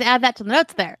 you just add that to the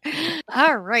notes there.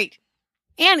 All right.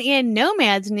 And in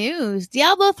Nomads news,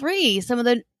 Diablo 3, some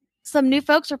new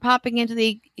folks are popping into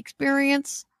the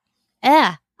experience.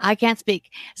 I can't speak.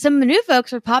 Some new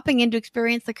folks are popping in to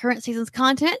experience the current season's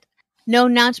content. No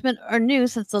announcement or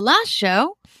news since the last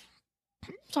show.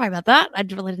 Sorry about that. I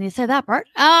really didn't need to say that part.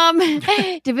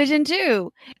 Division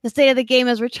 2. The state of the game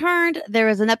has returned. There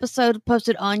is an episode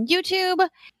posted on YouTube.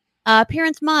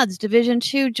 Appearance mods. Division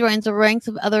 2 joins the ranks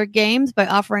of other games by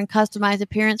offering customized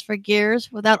appearance for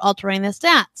gears without altering the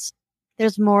stats.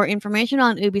 There's more information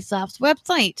on Ubisoft's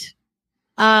website.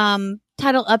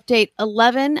 Title update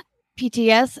 11.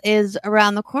 PTS is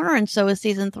around the corner, and so is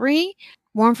Season 3.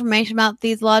 More information about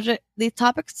these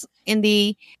topics in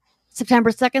the September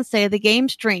 2nd State of the Game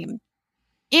stream.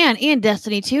 And in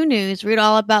Destiny 2 news, read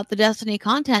all about the Destiny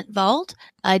Content Vault,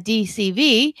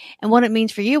 DCV, and what it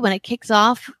means for you when it kicks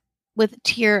off with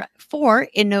Tier 4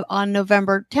 on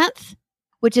November 10th,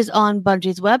 which is on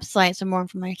Bungie's website. Some more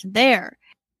information there.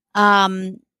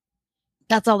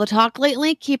 That's all the talk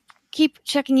lately. Keep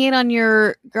checking in on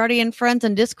your Guardian friends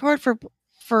and Discord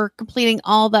for completing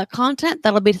all that content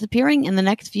that'll be disappearing in the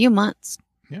next few months.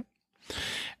 Yep.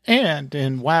 And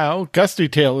in WoW, Gusty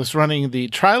Tail is running the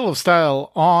Trial of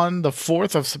Style on the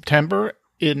 4th of September.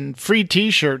 In free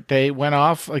t-shirt day went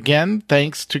off again,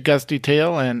 thanks to Gusty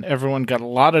Tail, and everyone got a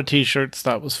lot of t-shirts.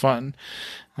 That was fun.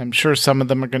 I'm sure some of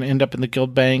them are going to end up in the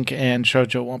guild bank, and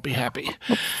Shoujo won't be happy.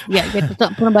 Yeah, you have to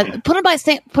put them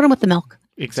with the milk.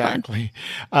 Exactly.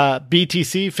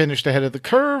 BTC finished ahead of the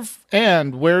curve,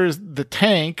 and Where's the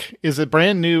Tank is a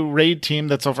brand new raid team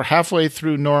that's over halfway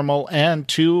through normal and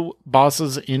 2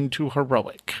 bosses into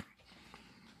heroic.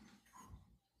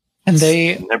 And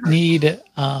they need,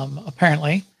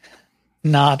 apparently,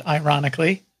 not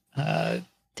ironically, they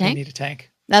need a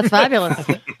tank. That's fabulous.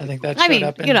 I think that showed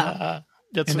up in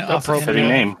that's in an appropriate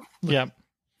name. Yeah.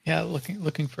 Yeah,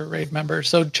 looking for a raid member.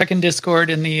 So check in Discord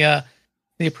in the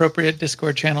appropriate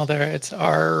Discord channel there. It's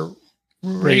our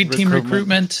raid team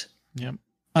recruitment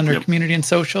under community and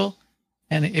social.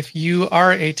 And if you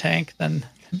are a tank, then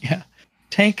a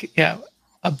tank,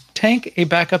 a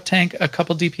backup tank, a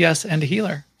couple DPS, and a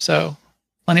healer. So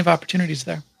plenty of opportunities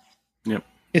there. Yep.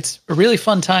 It's a really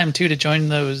fun time too to join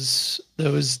those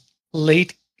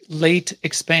late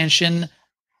expansion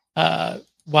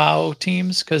WoW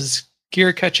teams, because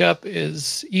gear catch up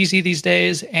is easy these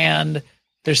days, and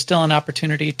there's still an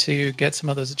opportunity to get some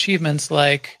of those achievements,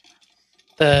 like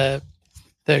the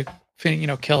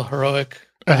kill heroic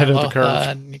ahead of the curve,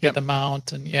 and you get the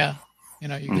mount, and you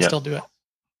can still do it.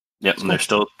 Yep, and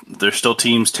there's still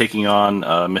teams taking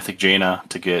on Mythic Jaina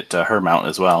to get her mount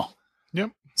as well.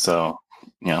 Yep. So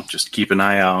just keep an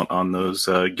eye out on those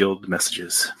guild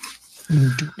messages.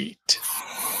 Sweet.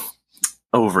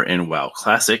 Over in WoW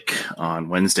Classic on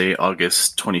Wednesday,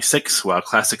 August 26th, WoW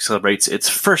Classic celebrates its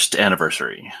first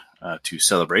anniversary. To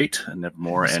celebrate,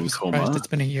 Nevermore and Coma. It's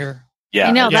been a year.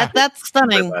 Yeah, that's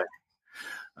stunning.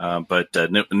 But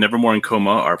Nevermore and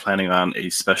Coma are planning on a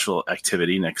special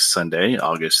activity next Sunday,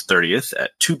 August 30th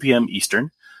at 2 p.m.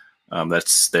 Eastern.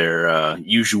 That's their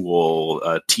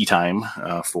usual tea time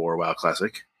for WoW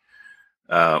Classic.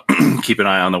 Keep an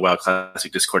eye on the WoW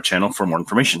Classic Discord channel for more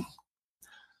information.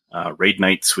 Raid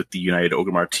nights with the United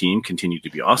Ogrimmar team continue to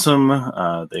be awesome.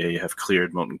 They have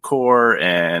cleared Molten Core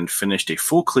and finished a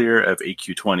full clear of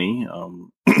AQ20,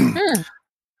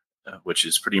 which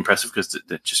is pretty impressive because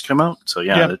that just came out. So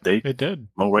they did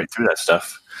mow right through that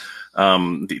stuff.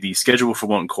 The schedule for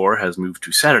Molten Core has moved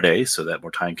to Saturday so that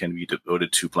more time can be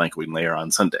devoted to Blankwing Lair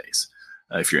on Sundays.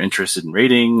 If you're interested in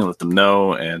raiding, let them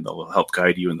know, and they'll help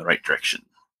guide you in the right direction.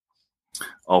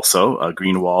 Also,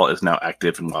 Green Wall is now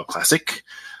active in WoW Classic.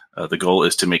 The goal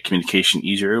is to make communication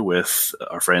easier with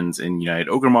our friends in United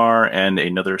Ogrimmar and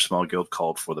another small guild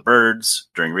called For the Birds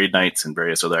during raid nights and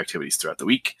various other activities throughout the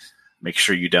week. Make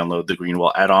sure you download the Green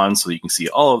Wall add-on so you can see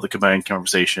all of the combined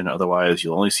conversation. Otherwise,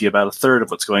 you'll only see about a third of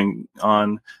what's going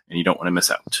on, and you don't want to miss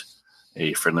out.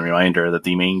 A friendly reminder that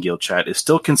the main guild chat is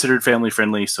still considered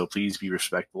family-friendly, so please be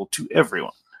respectful to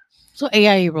everyone. So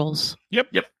AIE rules. Yep.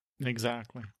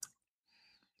 Exactly.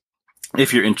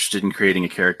 If you're interested in creating a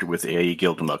character with AIE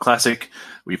Guild and WoW Classic,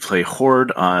 we play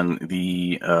Horde on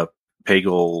the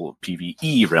Pagel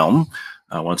PvE realm.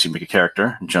 Once you make a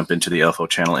character, jump into the LFO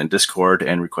channel in Discord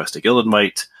and request a guild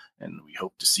invite, and we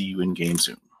hope to see you in game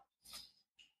soon.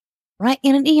 Right,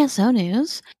 in an ESO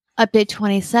news, Update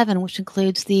 27, which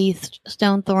includes the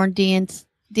Stonethorn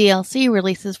DLC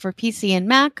releases for PC and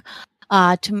Mac,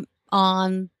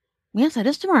 yes, it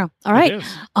is tomorrow. All right.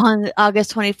 On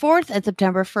August 24th and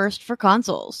September 1st for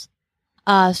consoles.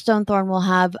 Stonethorn will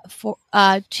have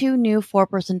 2 new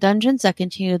 4-person dungeons that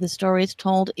continue the stories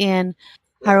told in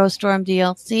Storm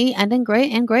DLC and in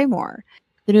Greymore.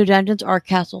 The new dungeons are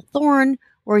Castle Thorn,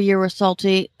 where you're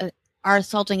assaulting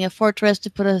a fortress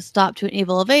to put a stop to an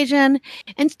evil invasion,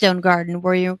 and Stone Garden,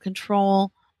 where you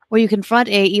confront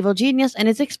a evil genius and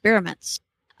his experiments.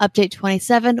 Update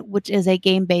 27, which is a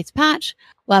game-based patch,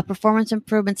 will have performance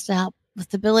improvements to help with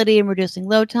stability and reducing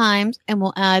load times, and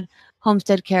will add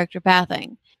homestead character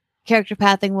pathing. Character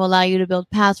pathing will allow you to build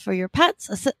paths for your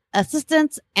pets,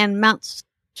 assistants, and mounts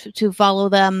to follow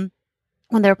them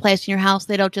when they're placed in your house.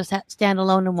 They don't just stand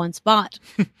alone in one spot.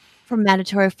 For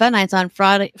mandatory fun nights on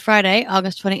Friday,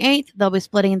 August 28th, they'll be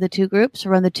splitting into 2 groups to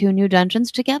run the 2 new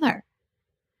dungeons together.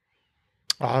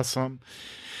 Awesome.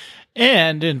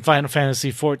 And in Final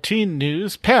Fantasy XIV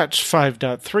news, patch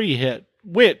 5.3 hit,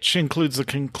 which includes the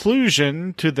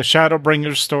conclusion to the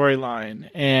Shadowbringers storyline.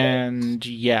 And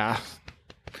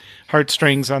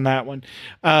heartstrings on that one.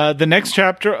 The next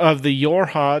chapter of the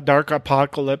Yorha Dark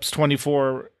Apocalypse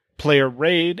 24-player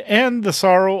raid and the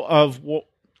Sorrow of...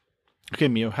 Okay,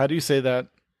 Mew, how do you say that?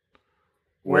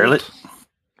 Werlit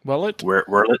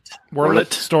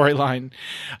storyline.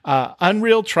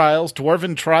 Unreal Trials,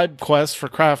 Dwarven Tribe Quest for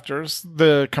crafters.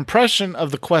 The compression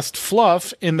of the quest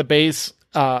fluff in the base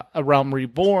A Realm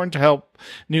Reborn to help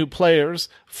new players.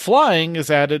 Flying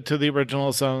is added to the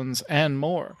original zones and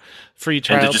more. Free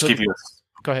trial. And to just give you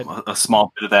go ahead. A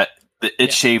small bit of that.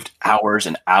 It shaved hours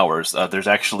and hours. There's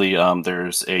actually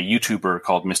there's a YouTuber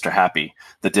called Mr. Happy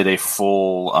that did a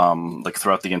full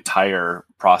throughout the entire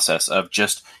process of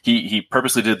just he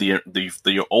purposely did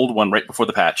the old one right before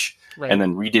the patch and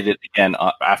then redid it again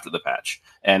after the patch,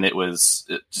 and it was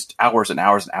just hours and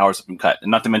hours and hours have been cut,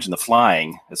 and not to mention the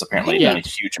flying is apparently done a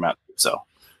huge amount. So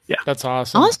that's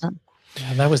awesome.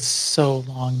 Yeah, that was so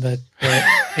long that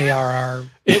the ARR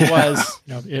it was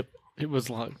it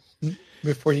was long.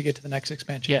 Before you get to the next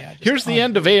expansion. Here's the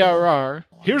end of ARR.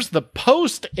 Here's the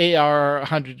post ARR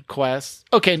 100 quests.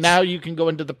 Okay, now you can go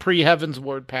into the pre-Heaven's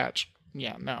Word patch.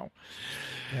 Yeah.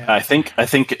 I think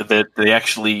that they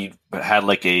actually had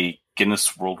like a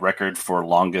Guinness World Record for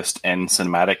longest end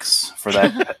cinematics for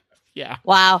that. Yeah.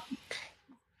 Wow.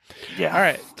 Yeah. All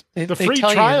right. The free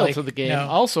trial to the game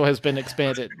also has been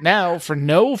expanded. Now, for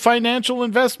no financial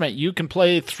investment, you can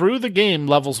play through the game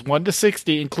levels 1 to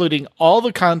 60, including all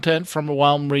the content from A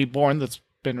Realm Reborn that's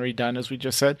been redone, as we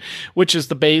just said, which is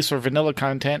the base or vanilla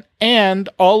content, and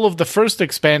all of the first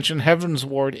expansion, Heaven's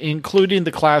Ward, including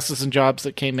the classes and jobs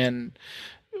that came in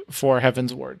for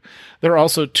Heaven's Ward. There are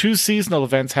also 2 seasonal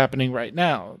events happening right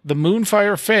now. The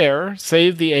Moonfire Fair,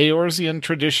 save the Eorzean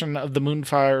tradition of the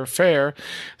Moonfire Fair.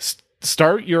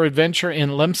 Start your adventure in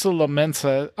Lemsa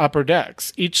Lamensa Upper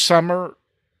Decks.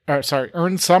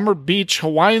 Earn Summer Beach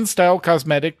Hawaiian-style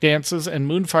cosmetic, dances, and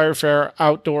Moonfire Fair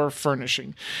outdoor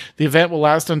furnishing. The event will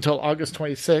last until August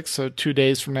 26th, so 2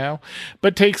 days from now,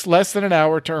 but takes less than an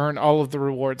hour to earn all of the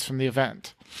rewards from the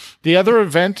event. The other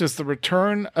event is the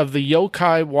return of the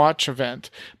Yokai Watch event,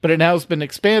 but it now has been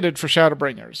expanded for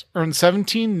Shadowbringers. Earn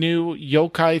 17 new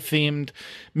yokai-themed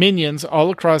minions all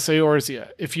across Eorzea.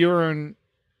 If you earn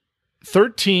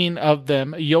 13 of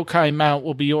them, a yokai mount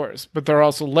will be yours. But there are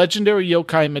also legendary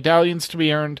yokai medallions to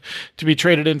be earned to be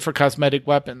traded in for cosmetic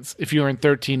weapons. If you earn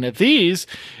 13 of these,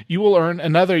 you will earn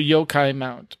another yokai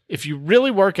mount. If you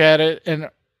really work at it and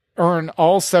earn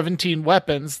all 17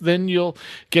 weapons, then you'll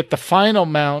get the final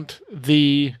mount,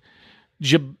 the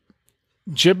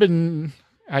Jibinyan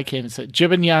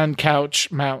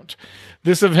Couch mount.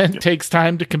 This event takes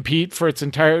time to compete for its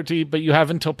entirety, but you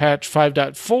have until patch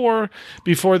 5.4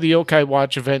 before the Yokai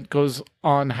Watch event goes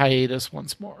on hiatus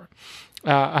once more.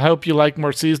 I hope you like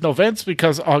more seasonal events,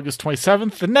 because August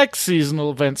 27th, the next seasonal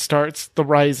event starts, The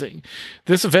Rising.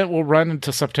 This event will run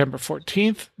until September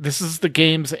 14th. This is the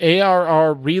game's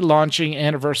ARR relaunching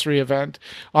anniversary event,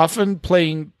 often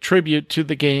paying tribute to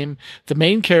the game, the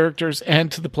main characters,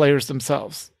 and to the players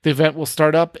themselves. The event will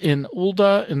start up in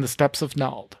Ul'dah in the Steppes of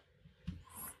Nald.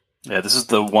 Yeah, this is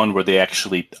the one where they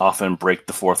actually often break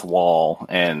the fourth wall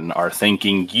and are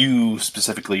thanking you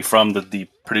specifically from the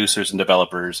producers and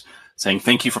developers, saying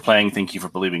thank you for playing, thank you for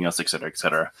believing us, etc.,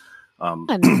 etc.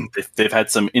 They've had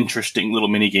some interesting little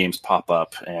mini games pop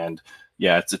up, and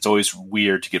yeah, it's always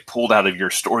weird to get pulled out of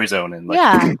your story zone and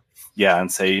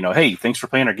and say, hey, thanks for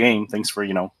playing our game, thanks for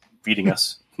feeding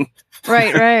us.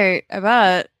 Right. I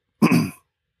bet.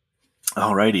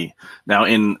 Alrighty. Now,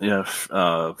 in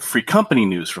free company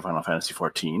news for Final Fantasy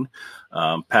XIV,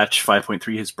 patch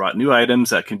 5.3 has brought new items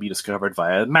that can be discovered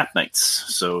via map nights.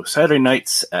 So Saturday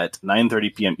nights at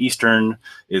 9:30 p.m. Eastern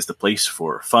is the place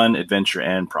for fun, adventure,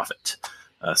 and profit.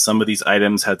 Some of these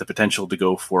items have the potential to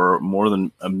go for more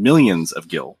than millions of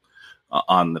gil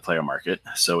on the player market.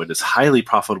 So it is highly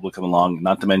profitable to come along.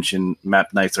 Not to mention,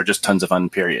 map nights are just tons of fun,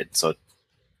 period. So it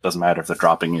doesn't matter if they're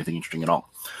dropping anything interesting at all.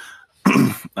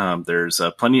 There's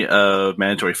plenty of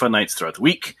mandatory fun nights throughout the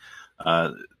week.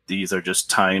 These are just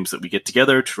times that we get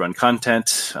together to run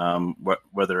content,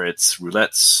 whether it's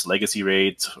roulettes, legacy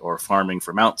raids, or farming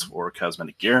for mounts or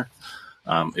cosmetic gear.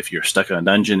 If you're stuck in a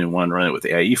dungeon and want to run it with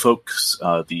the AIE folks,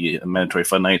 the mandatory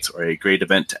fun nights are a great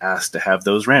event to ask to have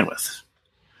those ran with.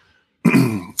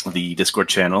 The Discord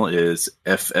channel is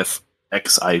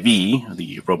FFXIV,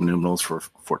 the Roman numerals for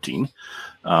 14.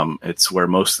 It's where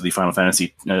most of the Final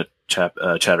Fantasy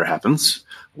chatter happens.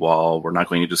 While we're not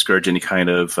going to discourage any kind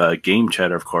of game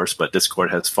chatter, of course, but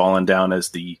Discord has fallen down as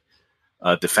the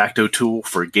de facto tool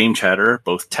for game chatter,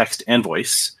 both text and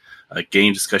voice.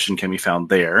 Game discussion can be found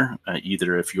there,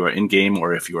 either if you are in-game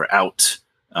or if you are out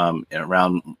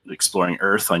around exploring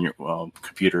Earth on your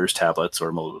computers, tablets,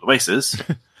 or mobile devices.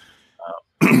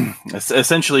 It's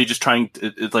essentially just trying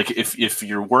to, like, if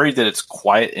you're worried that it's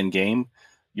quiet in-game,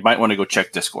 you might want to go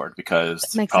check Discord,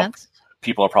 because makes sense.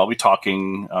 People are probably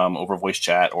talking over voice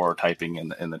chat or typing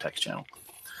in the text channel.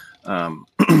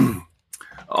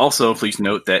 Also, please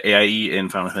note that AIE in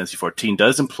Final Fantasy XIV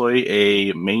does employ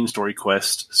a main story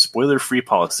quest spoiler-free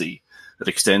policy that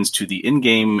extends to the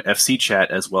in-game FC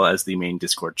chat as well as the main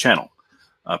Discord channel.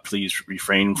 Please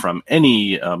refrain from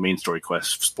any main story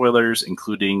quest spoilers,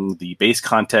 including the base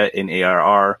content in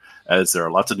ARR, as there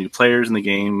are lots of new players in the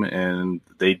game, and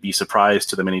they'd be surprised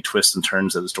to the many twists and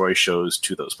turns that the story shows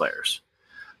to those players.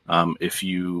 If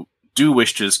you do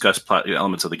wish to discuss plot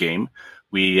elements of the game,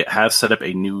 we have set up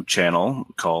a new channel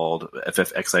called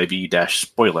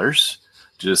FFXIV-Spoilers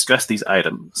to discuss these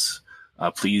items.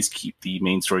 Please keep the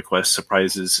main story quest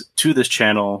surprises to this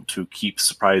channel to keep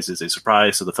surprises a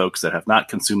surprise to the folks that have not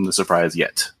consumed the surprise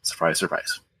yet. Surprise,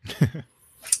 surprise.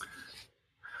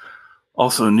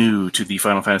 Also new to the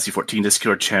Final Fantasy XIV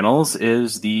Discord channels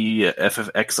is the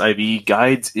FFXIV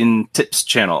Guides in Tips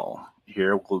channel.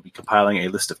 Here we'll be compiling a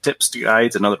list of tips,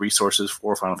 guides, and other resources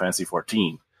for Final Fantasy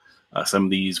XIV. Some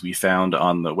of these we found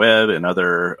on the web and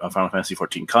other Final Fantasy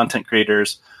XIV content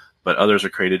creators, but others are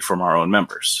created from our own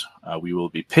members. We will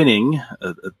be pinning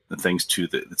the things to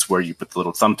it's where you put the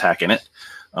little thumbtack in it,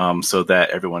 so that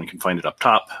everyone can find it up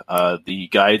top. The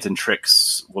guides and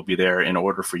tricks will be there in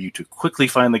order for you to quickly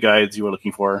find the guides you are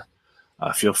looking for.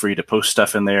 Feel free to post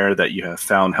stuff in there that you have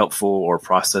found helpful or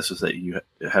processes that you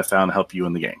have found help you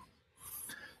in the game.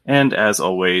 And as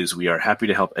always, we are happy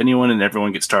to help anyone and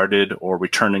everyone get started or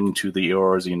returning to the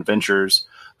Eorzean adventures.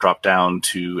 Drop down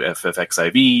to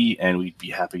FFXIV, and we'd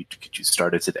be happy to get you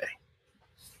started today.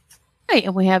 Right,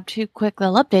 and we have two quick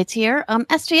little updates here.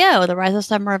 STO, the Rise of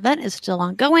Summer event, is still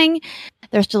ongoing.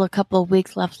 There's still a couple of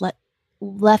weeks left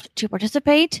to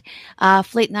participate.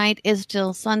 Fleet Night is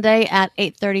still Sunday at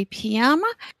 8:30 p.m.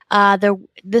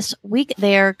 This week,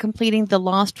 they're completing the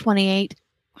Lost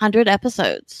 2800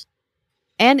 episodes.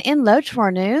 And in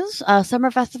Lochmore news,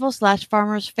 Summer Festival /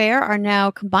 Farmers Fair are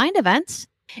now combined events,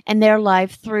 and they're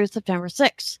live through September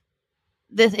 6th.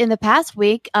 In the past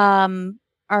week, our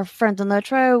our friends in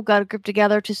Lotro got a group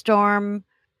together to storm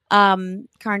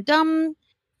Carndum.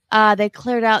 They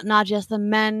cleared out not just the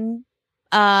men.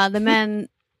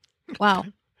 Wow.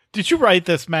 Did you write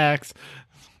this, Max?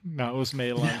 No, it was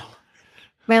Malin. No.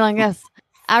 Malin, yes.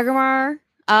 Agrimar,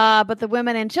 but the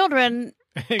women and children,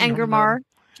 Angrimar.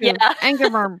 Yeah.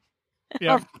 Angrimar.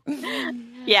 Yeah.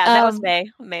 Yeah, that was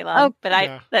Malon,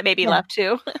 but that may be left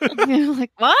too.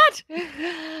 Like, what?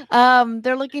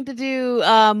 They're looking to do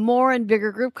more and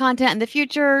bigger group content in the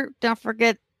future. Don't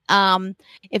forget,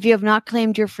 if you have not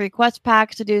claimed your free quest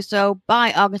packs, to do so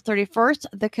by August 31st.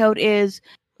 The code is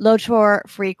LOTRO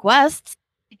Free Quests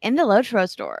in the Lotro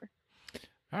store.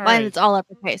 All right. And it's all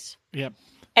uppercase. Yep.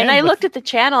 And I looked at the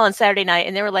channel on Saturday night,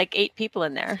 and there were like 8 people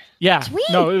in there. Yeah. Sweet.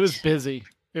 No, it was busy.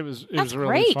 It was really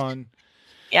great. fun.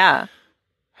 Yeah.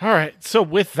 All right. So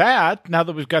with that, now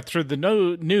that we've got through the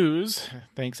news,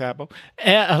 thanks, Apple,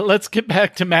 let's get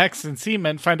back to Max and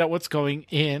Seema and find out what's going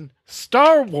in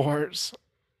Star Wars.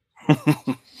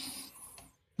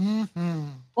 Mm-hmm.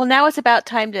 Well, now it's about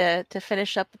time to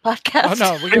finish up the podcast.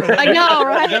 Oh, no. We're gonna, I know,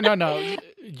 right? No.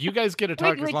 You guys get to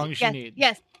talk as long as you need.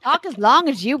 Yes, talk as long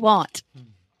as you want.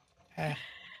 Well,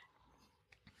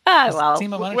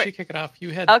 Seema, why don't you kick it off? You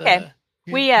had Okay.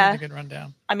 you We, had a good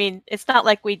rundown. I mean, it's not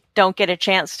like we don't get a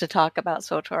chance to talk about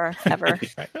SWTOR ever.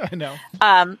 I know.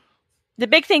 The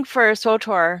big thing for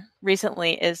SWTOR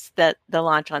recently is that the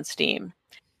launch on Steam.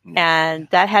 And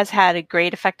that has had a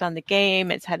great effect on the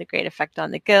game. It's had a great effect on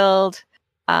the guild.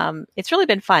 It's really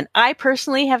been fun. I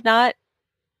personally have not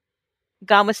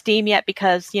gone with Steam yet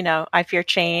because, I fear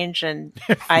change and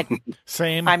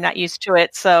Same. I'm not used to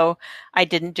it. So I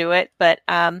didn't do it. But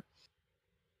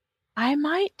I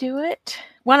might do it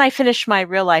when I finish my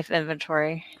real life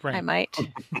inventory. Right. I might.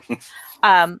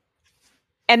 And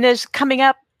there's coming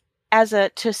up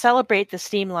to celebrate the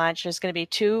Steam launch, there's going to be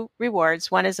 2 rewards.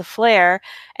 One is a flare,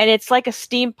 and it's like a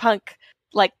steampunk,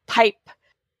 like pipe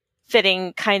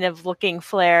fitting kind of looking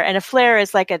flare. And a flare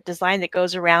is like a design that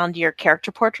goes around your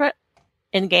character portrait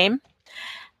in game.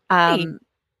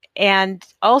 And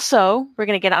also, we're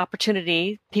going to get an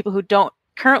opportunity. People who don't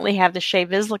currently have the Shea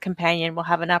Vizsla companion will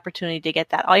have an opportunity to get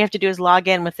that. All you have to do is log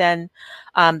in within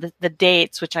the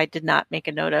dates, which I did not make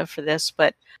a note of for this,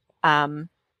 but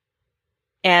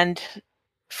and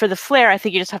for the flare, I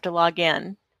think you just have to log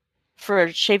in.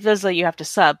 For Shea Vizsla, you have to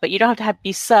sub, but you don't have to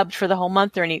be subbed for the whole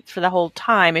month or for the whole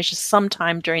time. It's just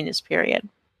sometime during this period.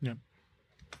 Yeah.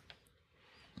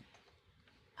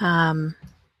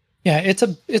 Yeah, it's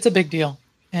a big deal.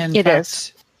 And It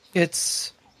is.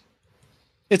 It's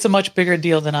a much bigger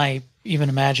deal than I even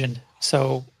imagined.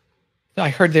 So I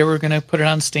heard they were going to put it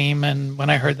on Steam, and when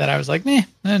I heard that, I was like,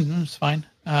 it's fine.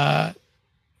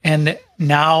 And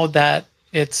now that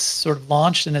it's sort of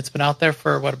launched and it's been out there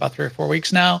for about 3 or 4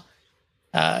 weeks now,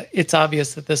 it's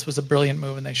obvious that this was a brilliant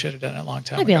move and they should have done it a long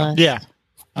time ago. Yeah.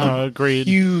 Agreed.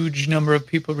 Huge number of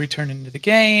people returning to the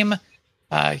game.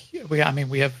 We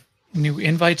have new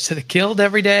invites to the guild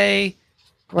every day.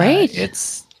 Great.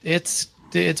 It's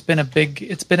been a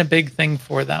big thing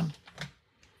for them.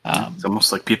 It's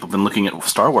almost like people have been looking at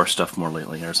Star Wars stuff more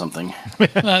lately or something.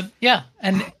 Yeah,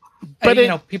 and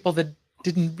people that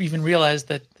didn't even realize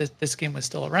that this game was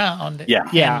still around.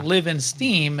 And live in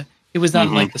Steam. It was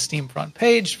on like the Steam front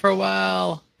page for a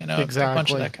while. Exactly. A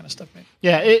bunch of that kind of stuff. Maybe.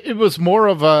 Yeah, it was more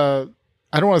of a,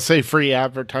 I don't want to say free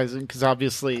advertising because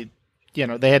obviously,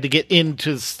 they had to get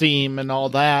into Steam and all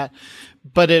that.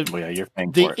 But you're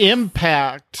paying the for it.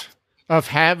 impact of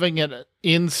having it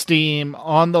in Steam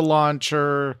on the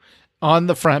launcher, on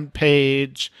the front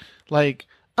page, like,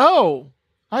 oh,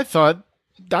 I thought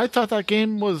that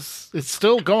game it's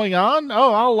still going on.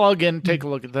 Oh, I'll log in and take a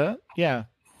look at that. Yeah.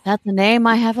 That's a name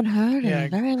I haven't heard in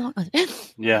very long.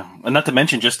 Yeah, and not to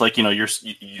mention just like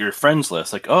your friends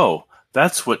list. Like, oh,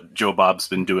 that's what Joe Bob's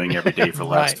been doing every day for the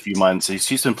last few months.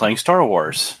 He's been playing Star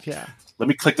Wars. Yeah. Let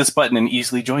me click this button and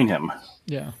easily join him.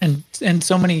 Yeah. And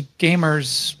so many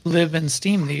gamers live in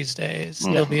Steam these days.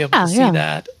 They'll be able to see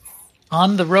that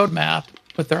on the roadmap.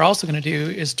 What they're also going to do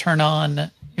is turn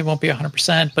on, it won't be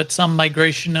 100%, but some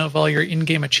migration of all your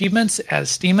in-game achievements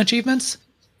as Steam achievements.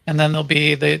 And then there'll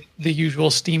be the usual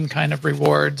Steam kind of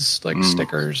rewards, like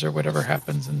stickers or whatever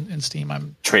happens in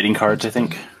Steam. Trading cards, I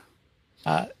think.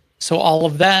 So all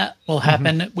of that will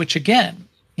happen, which again,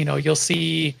 you'll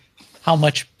see how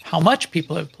much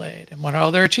people have played and what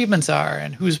all their achievements are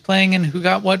and who's playing and who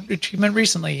got what achievement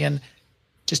recently, and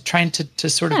just trying to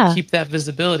sort of keep that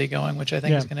visibility going, which I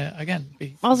think is going to, again,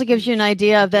 be... Also gives you an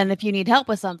idea of then if you need help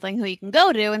with something, who you can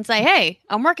go to and say, hey,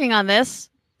 I'm working on this.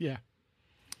 Yeah.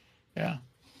 Yeah.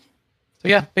 So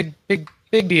yeah, big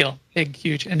deal. Big,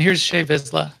 huge. And here's Shea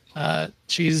Vizsla.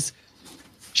 She's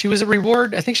She was a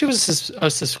reward. I think she was a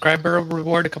subscriber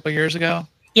reward a couple of years ago.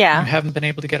 Yeah. You haven't been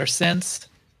able to get her since.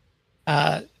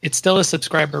 It's still a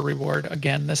subscriber reward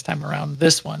again this time around.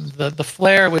 This one, the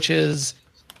flare, which is,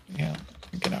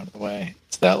 get out of the way.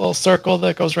 It's that little circle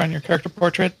that goes around your character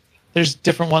portrait. There's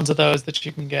different ones of those that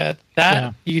you can get.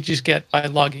 That you just get by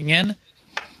logging in.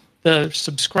 The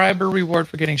subscriber reward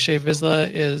for getting Shea Vizsla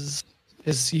is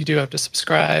you do have to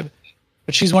subscribe.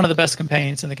 But she's one of the best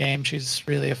companions in the game. She's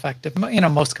really effective.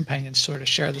 Most companions sort of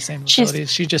share the same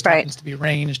abilities. She just happens to be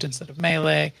ranged instead of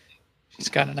melee. She's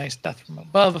got a nice death from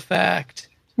above effect.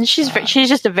 And she's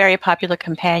just a very popular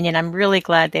companion. I'm really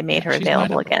glad they made her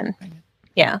available again. Companion.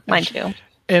 Yeah, mine too.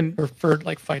 And for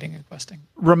like fighting and questing.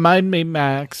 Remind me,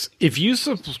 Max, if you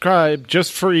subscribe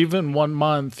just for even 1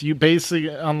 month, you basically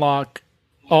unlock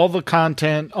all the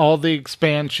content, all the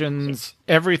expansions,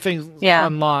 everything's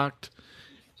unlocked.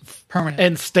 Permanent.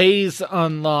 And stays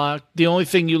unlocked. The only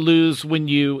thing you lose when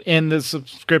you end the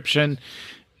subscription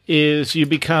is you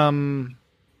become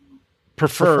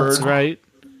preferred, right?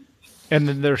 And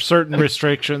then there's certain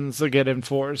restrictions that get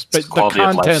enforced. But the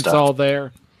content's all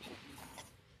there.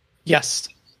 Yes.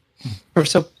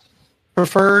 So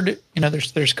preferred,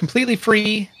 there's completely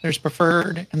free, there's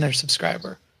preferred, and there's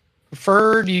subscriber.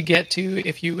 Preferred you get to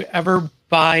if you ever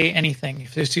buy anything.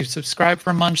 If you subscribe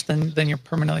for a month, then you're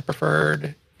permanently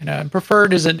preferred. And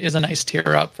preferred is a nice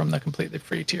tier up from the completely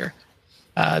free tier.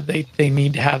 They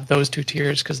need to have those two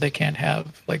tiers because they can't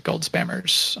have like gold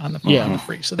spammers on the phone for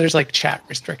free. So there's like chat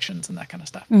restrictions and that kind of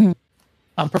stuff.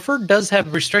 Mm-hmm. Preferred does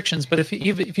have restrictions, but if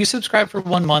you subscribe for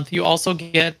 1 month, you also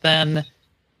get then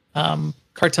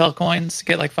cartel coins.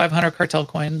 Get like 500 cartel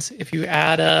coins. If you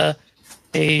add a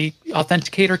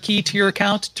authenticator key to your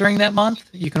account during that month,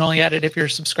 you can only add it if you're a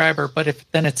subscriber. But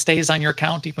then it stays on your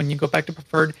account when you go back to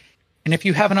preferred. And if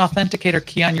you have an authenticator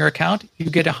key on your account, you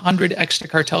get 100 extra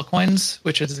cartel coins,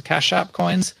 which is the cash shop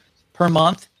coins, per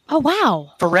month. Oh,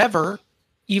 wow. Forever,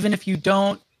 even if you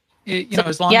don't,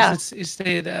 as long as it's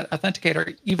stay that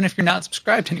authenticator, even if you're not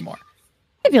subscribed anymore.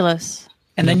 Fabulous.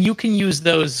 And then you can use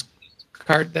those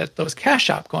cash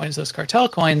shop coins, those cartel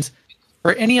coins,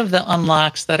 for any of the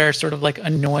unlocks that are sort of like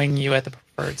annoying you at the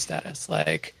preferred status.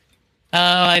 Like,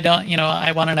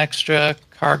 I want an extra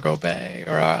cargo bay,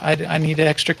 or I need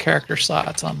extra character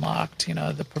slots unlocked.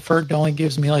 The preferred only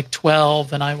gives me like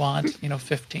 12 and I want,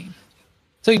 15.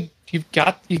 So you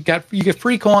get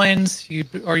free coins, you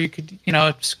could,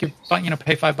 just pay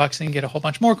 $5 and get a whole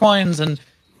bunch more coins. And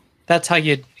that's how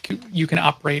you can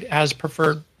operate as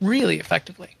preferred really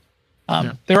effectively.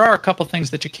 There are a couple things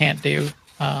that you can't do,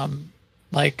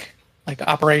 like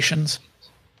operations,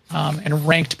 and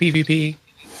ranked PvP.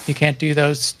 You can't do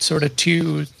those sort of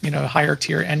two, higher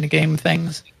tier end game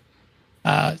things.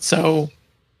 So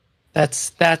that's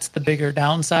the bigger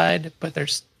downside. But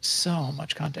there's so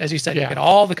much content, as you said. You get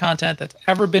all the content that's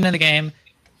ever been in the game,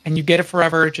 and you get it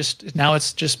forever. Now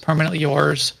it's just permanently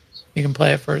yours. You can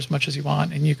play it for as much as you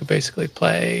want, and you could basically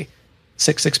play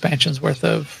 6 expansions worth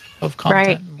of content.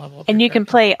 Right. And level up and your you can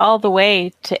character. play all the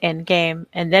way to end game,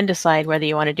 and then decide whether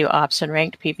you want to do ops and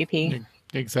ranked PvP.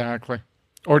 Exactly.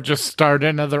 Or just start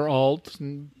another alt,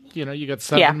 and you got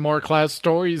 7 more class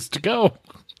stories to go.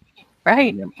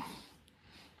 Right.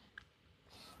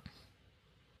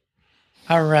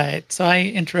 All right. So I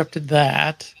interrupted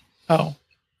that. Oh,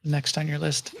 next on your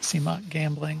list, SEMA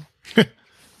gambling.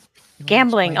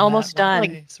 Gambling almost done.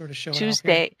 Like sort of show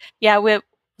Tuesday. Yeah.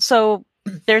 So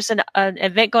there's an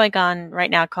event going on right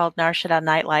now called Narshada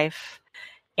Nightlife,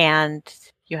 and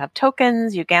you have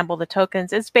tokens. You gamble the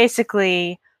tokens. It's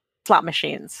basically slot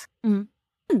machines.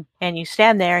 Mm-hmm. And you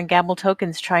stand there and gamble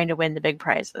tokens trying to win the big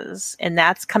prizes. And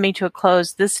that's coming to a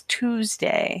close this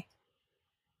Tuesday.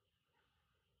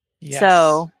 Yes.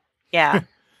 So, yeah.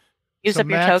 Use so up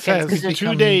your Max tokens. has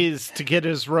 2 days to get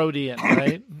his roadie in,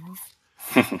 right?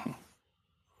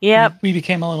 Yep. We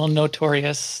became a little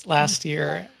notorious last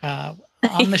year.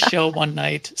 On the show one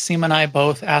night, Seema and I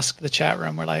both asked the chat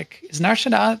room, we're like, is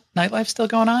Narshada Nightlife still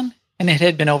going on? And it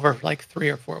had been over for like 3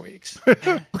 or 4 weeks.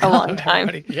 A long time.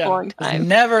 Everybody A long time.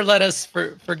 never let us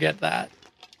forget that.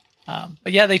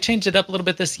 But yeah, they changed it up a little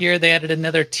bit this year. They added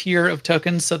another tier of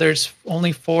tokens. So there's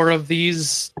only 4 of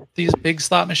these big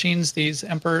slot machines, these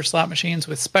Emperor slot machines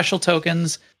with special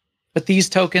tokens. But these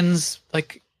tokens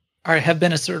have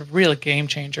been a sort of real game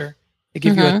changer. They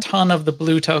give you a ton of the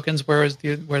blue tokens, where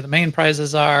the main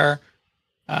prizes are.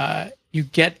 You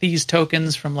get these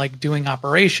tokens from like doing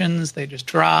operations. They just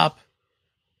drop.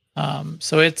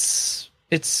 So it's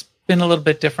been a little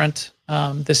bit different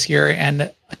this year, and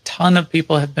a ton of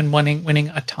people have been winning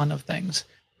a ton of things,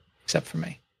 except for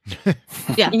me.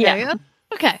 Yeah.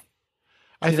 Okay.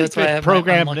 I think that's why I they have my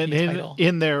programmed it unlucky title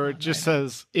in there. It on just right now.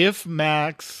 says if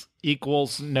max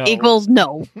equals no. Equals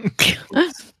no.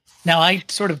 Now, I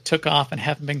sort of took off and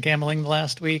haven't been gambling the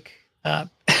last week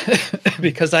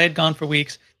because I had gone for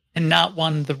weeks and not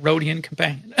won the Rhodian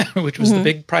Companion, which was the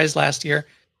big prize last year.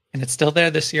 And it's still there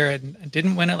this year. And I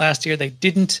didn't win it last year. They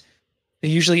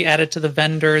usually add it to the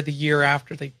vendor the year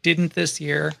after. They didn't this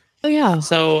year. Oh, yeah.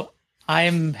 So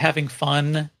I'm having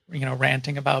fun,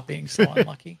 ranting about being so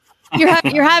unlucky.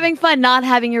 You're having fun not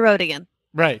having your Rhodian.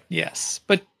 Right. Yes.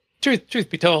 But truth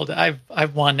be told,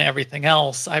 I've won everything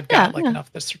else. I've got enough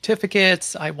of the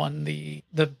certificates. I won the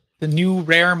new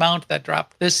rare mount that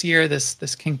dropped this year.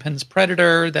 This Kingpin's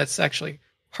Predator. That's actually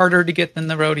harder to get than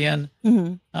the Rhodian.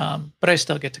 But I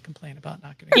still get to complain about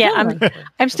not getting. Yeah,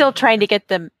 I'm still trying to get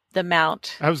the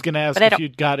mount. I was going to ask if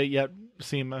you'd got it yet,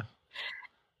 Seema.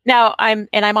 Now I'm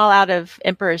all out of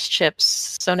Emperor's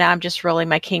chips, so now I'm just rolling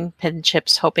my Kingpin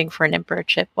chips, hoping for an Emperor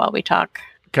chip while we talk.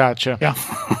 Gotcha. Yeah.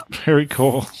 Very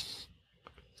cool.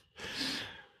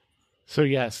 So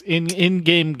yes,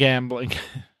 in-game gambling.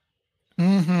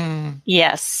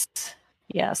 Yes.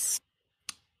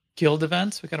 Guild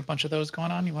events. We got a bunch of those going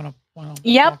on. You want to?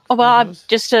 Yep. Well,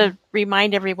 just to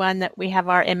remind everyone that we have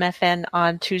our MFN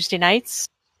on Tuesday nights.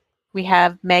 We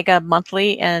have Mega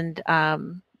monthly, and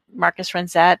Marcus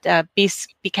runs that. B.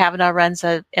 Kavanaugh runs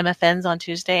MFNs on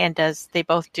Tuesday, and they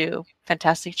both do a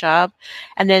fantastic job.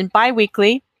 And then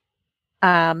bi-weekly,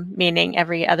 meaning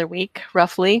every other week,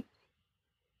 roughly.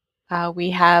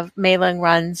 We have Mailing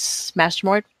runs Master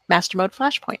Mode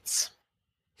Flashpoints.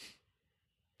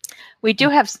 We do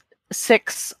have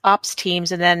 6 ops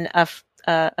teams, and then a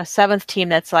 7th team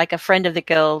that's like a friend of the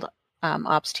guild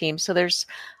ops team. So there's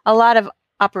a lot of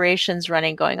operations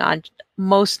going on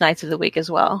most nights of the week as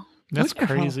well. That's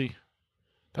Wonderful. crazy.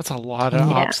 That's a lot of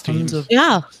ops teams.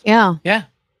 Yeah. And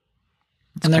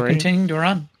That's they're great. continuing to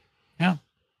run. Yeah.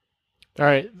 All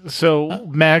right. So,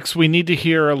 Max, we need to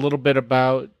hear a little bit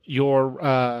about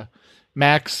your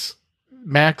Max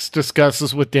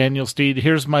discusses with Daniel Steed.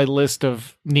 Here's my list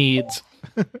of needs.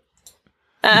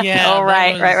 Yeah. Oh,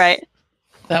 right.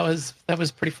 That was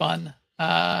pretty fun.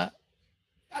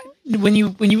 When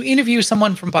you interview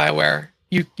someone from BioWare,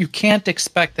 you can't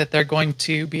expect that they're going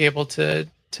to be able to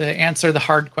answer the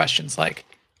hard questions like,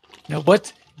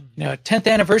 10th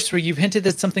anniversary, you've hinted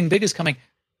that something big is coming.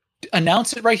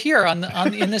 Announce it right here in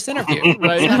this interview.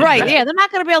 Right. Yeah, they're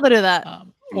not going to be able to do that.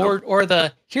 Or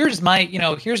the here's my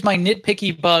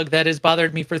nitpicky bug that has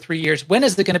bothered me for 3 years. When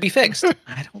is it going to be fixed?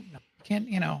 I don't know.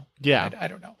 I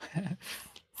don't know.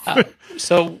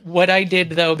 So what I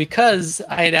did though, because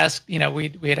I had asked,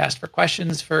 we had asked for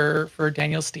questions for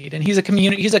Daniel Steed, and he's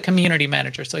a community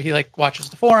manager, so he watches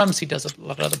the forums. He does a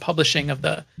lot of the publishing of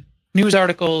the news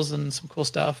articles and some cool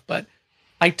stuff. But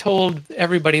I told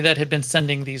everybody that had been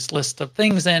sending these lists of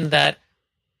things in that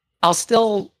I'll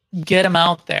still get them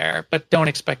out there, but don't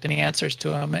expect any answers to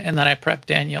them. And then I prepped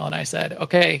Daniel and I said,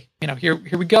 okay, here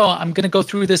we go. I'm going to go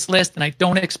through this list, and I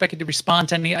don't expect it to respond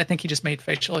to any. I think he just made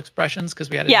facial expressions because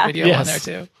we had a video on there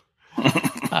too.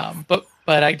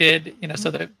 But I did,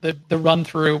 so the run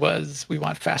through was, we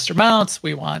want faster mounts,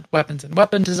 we want weapons and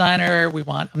weapon designer, we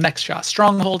want a mech shot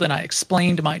stronghold, and I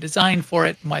explained my design for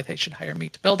it and why they should hire me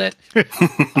to build it.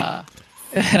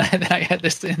 And I had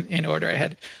this in order. I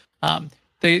had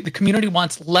the community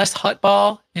wants less hut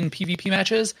ball in PvP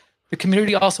matches. The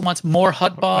community also wants more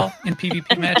hut ball in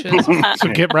PvP matches.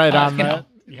 So get right on that.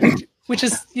 Which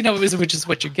is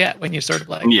what you get when you sort of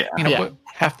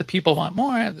half the people want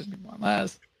more, half the people want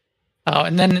less. Oh,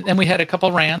 and then we had a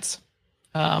couple rants.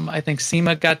 I think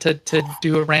Seema got to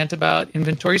do a rant about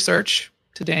inventory search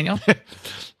to Daniel.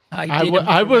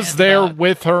 I was there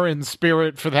with her in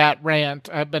spirit for that rant.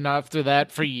 I've been after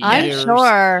that for years. I'm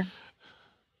sure.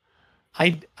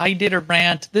 I did a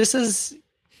rant. This is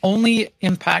only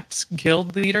impacts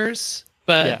guild leaders,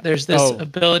 but there's this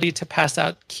ability to pass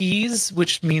out keys,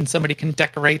 which means somebody can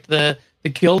decorate the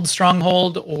guild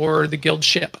stronghold or the guild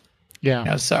ship.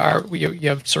 Yeah. So you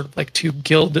have sort of like 2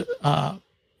 guild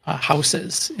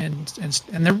houses, and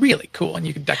they're really cool, and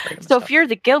you can decorate them. So if you're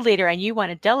the guild leader and you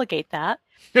want to delegate that,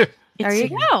 there you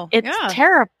go. It's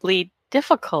terribly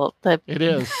difficult. It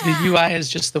is. The UI is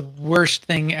just the worst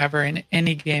thing ever in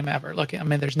any game ever. Look,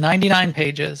 there's 99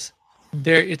 pages.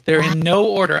 They're in no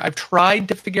order. I've tried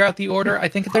to figure out the order. I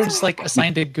think they're just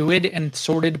assigned to GUID and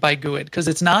sorted by GUID, because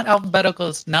it's not alphabetical.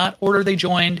 It's not order they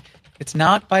joined. It's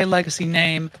not by legacy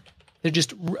name. They're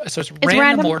just it's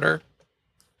random order.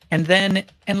 And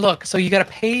look, so you got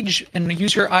a page, and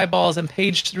use your eyeballs and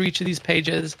page through each of these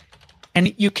pages.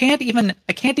 And I can't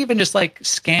even just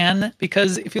scan,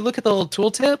 because if you look at the little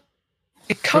tooltip,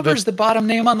 it covers the bottom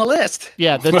name on the list.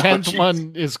 Yeah, the 10th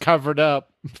one is covered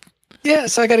up. Yeah,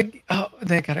 so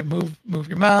they gotta move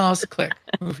your mouse, click,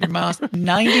 move your mouse.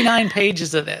 99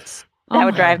 pages of this. That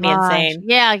would drive me gosh. insane.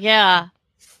 Yeah.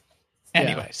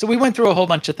 Anyway, so we went through a whole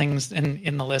bunch of things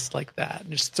in the list like that,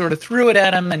 and just sort of threw it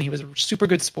at him, and he was a super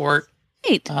good sport,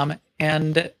 Neat.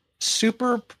 and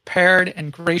super prepared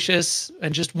and gracious,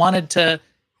 and just wanted to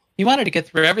get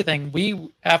through everything. We,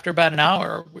 after about an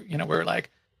hour, we were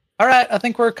like, all right, I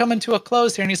think we're coming to a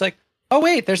close here, and he's like, oh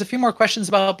wait, there's a few more questions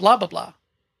about blah blah blah.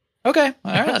 Okay,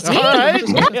 all right, that's All right.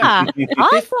 Yeah.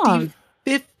 Awesome.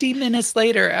 50 minutes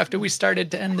later, after we started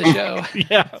to end the show,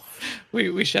 Yeah.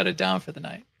 we shut it down for the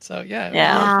night. So yeah, it was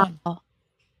Yeah. really fun. Wow.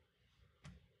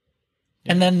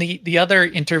 And then the other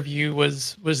interview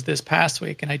was this past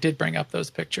week, and I did bring up those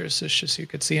pictures just so you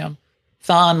could see them.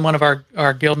 Thon, one of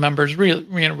our guild members,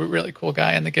 really cool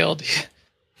guy in the guild,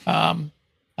 on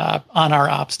our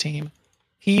ops team.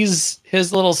 His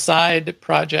little side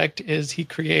project is he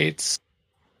creates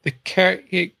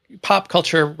pop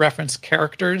culture reference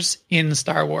characters in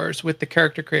Star Wars with the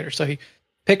character creator. So he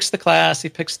picks the class, he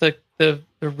picks the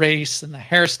race and the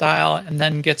hairstyle, and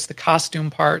then gets the costume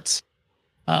parts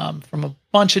from a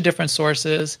bunch of different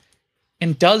sources,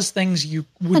 and does things you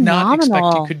would not expect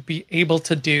you could be able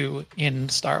to do in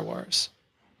Star Wars.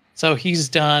 So he's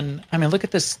done. I mean, look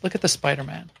at this. Look at the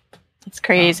Spider-Man. It's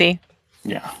crazy.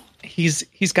 Yeah.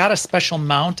 He's got a special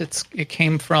mount. It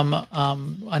came from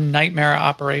a nightmare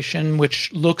operation,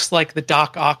 which looks like the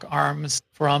Doc Ock arms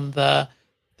from the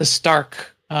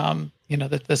Stark,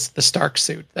 the Stark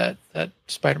suit that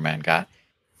Spider-Man got.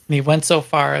 And he went so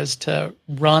far as to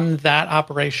run that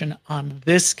operation on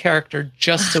this character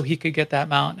just so he could get that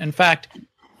mount. In fact,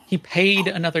 he paid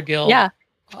another guild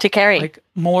To carry. like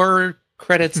more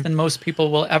credits than most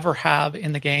people will ever have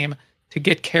in the game to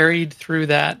get carried through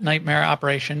that nightmare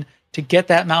operation to get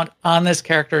that mount on this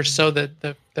character so that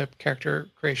the character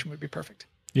creation would be perfect.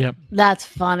 Yep. That's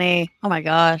funny. Oh my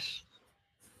gosh.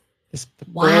 The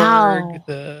Wow. Borg,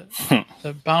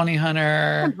 the bounty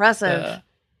hunter. Impressive.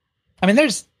 I mean,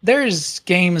 there's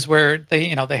games where they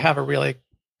have a really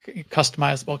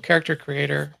customizable character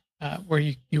creator where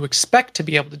you expect to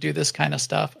be able to do this kind of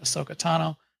stuff. Ahsoka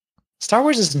Tano. Star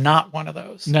Wars is not one of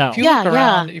those. No. If you look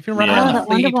around, if you run Yeah. around Oh, the that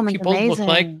Wonder fleet, Woman's people look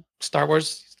like amazing. Star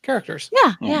Wars characters.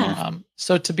 Yeah.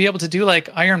 So to be able to do like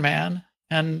Iron Man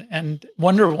and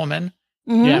Wonder Woman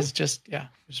Mhm. Yeah. is just it's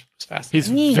He's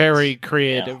fascinating. Neat. very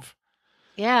creative.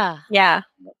 Yeah. Yeah.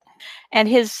 And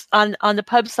his on the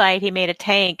pub site, he made a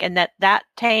tank, and that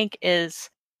tank is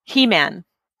He-Man,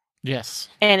 Yes.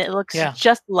 and it looks Yeah.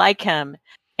 just like him,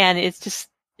 and it's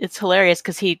hilarious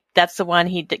because that's the one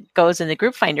he goes in the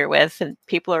group finder with, and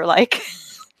people are like,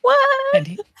 "What?" And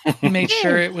he made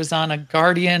sure it was on a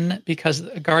Guardian because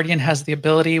a Guardian has the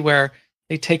ability where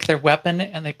they take their weapon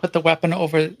and they put the weapon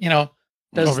over,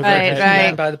 does Over the their head.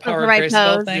 He-Man by the power the of right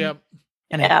Grayskull pose. thing. Yep.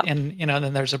 And Yeah.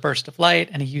 then there's a burst of light,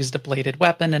 and he used a bladed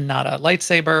weapon and not a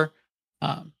lightsaber.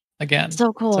 Again,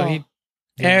 So cool. so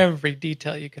every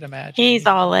detail you could imagine. He's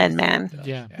all in, man.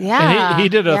 Yeah. Yeah. And he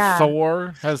did a Yeah.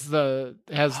 Thor has the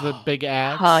big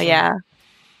axe. Oh yeah,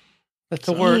 The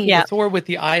Thor, Yeah. the Thor with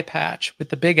the eye patch, with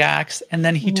the big axe, and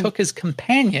then he Mhm. took his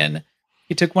companion.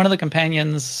 He took one of the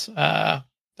companions. I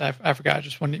forgot,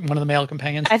 just one of the male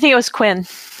companions, I think it was Quinn.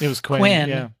 It was Quinn.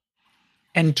 Yeah.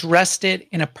 and dressed it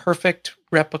in a perfect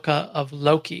replica of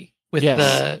Loki. With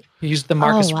Yes. he used the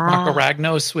Marco wow.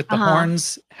 Ragnos with the Uh-huh.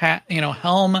 horns, hat,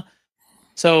 helm.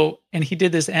 So, and he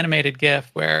did this animated GIF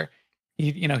where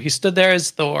he stood there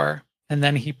as Thor, and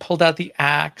then he pulled out the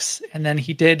axe, and then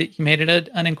he made it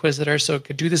an Inquisitor, so it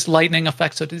could do this lightning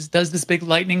effect. So it does this big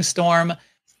lightning storm,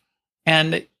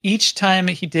 and each time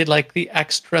he did like the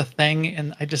extra thing,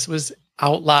 and I just was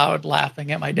out loud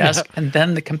laughing at my desk. And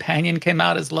then the companion came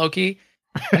out as Loki,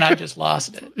 and I just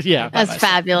lost it. Yeah. by That's myself in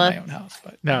fabulous. my own house,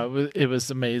 but No, it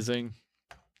was amazing.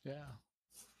 Yeah.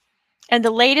 And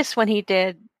the latest one he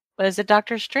did was a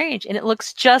Doctor Strange, and it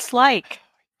looks just like.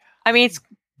 I mean,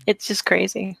 it's just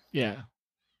crazy. Yeah.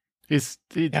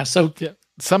 yeah. So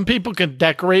Some people can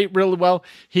decorate really well.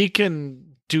 He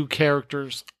can do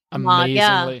characters Come on,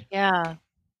 amazingly. Yeah.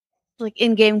 Like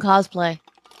in-game cosplay.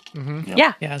 Mhm.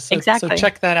 yeah, so exactly.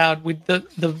 check that out with the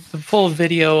full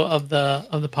video of the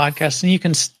podcast, and you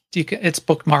can it's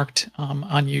bookmarked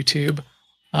on YouTube.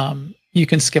 You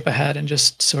can skip ahead and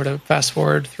just sort of fast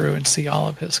forward through and see all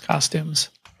of his costumes.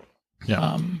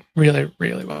 Yeah. Really,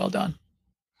 really well done.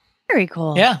 Very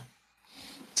cool. Yeah.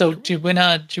 So did you win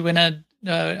a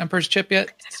Emperor's chip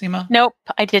yet, Seema? Nope,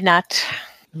 I did not.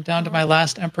 I'm down to my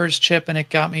last Emperor's chip, and it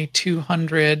got me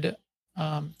 200.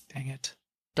 Dang it.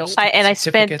 I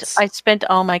certificates. spent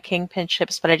all my Kingpin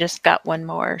chips, but I just got one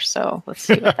more. So let's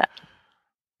see what that.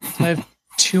 I have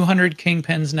 200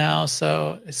 Kingpins now,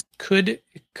 so it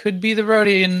could be the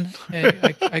Rhodian.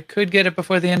 I could get it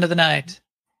before the end of the night,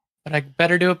 but I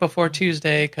better do it before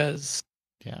Tuesday because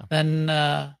then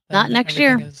not next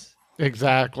year.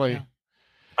 Exactly.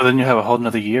 But then you have a whole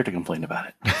another year to complain about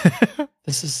it.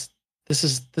 This is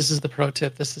the pro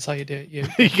tip. This is how you do it.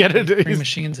 You get it. 3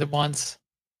 machines at once,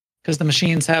 because the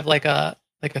machines have like a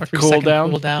 3-second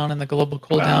cooldown, and the global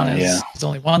cooldown is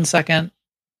only 1 second,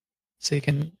 so you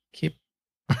can keep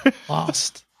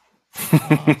lost.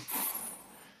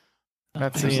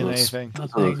 Not seeing anything.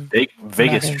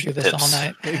 Vegas do this all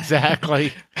night.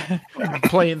 Exactly.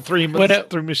 Playing three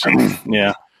machines.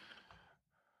 Yeah.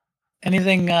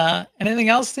 Anything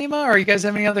else, Thema? Or you guys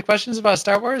have any other questions about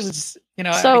Star Wars? It's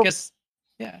I guess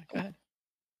go ahead.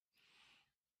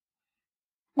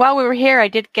 While we were here, I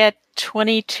did get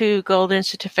 22 golden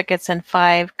certificates and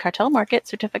 5 cartel market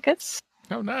certificates.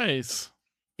 Oh, nice.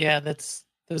 Yeah, those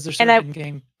are sort of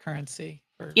in-game currency.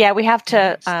 We have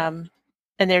to.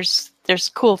 And there's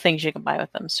cool things you can buy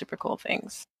with them, super cool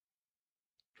things.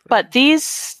 But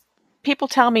these people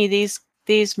tell me these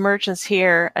merchants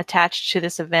here attached to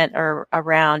this event are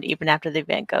around even after the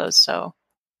event goes. So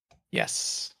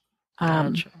yes,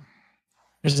 Gotcha.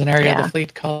 There's an area of the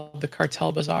fleet called the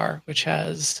Cartel Bazaar, which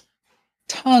has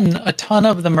a ton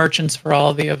of the merchants for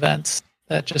all the events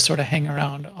that just sort of hang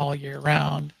around all year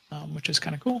round, which is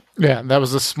kind of cool. Yeah, that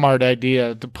was a smart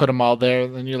idea to put them all there.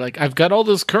 Then you're like, I've got all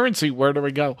this currency. Where do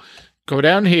we go? Go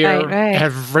down here. Right.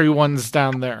 Everyone's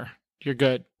down there. You're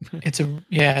good. It's a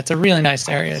really nice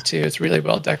area too. It's really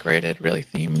well decorated, really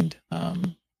themed,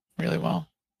 really well.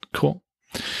 Cool.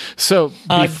 So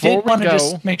before we go,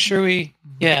 just make sure I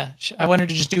wanted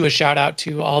to just do a shout out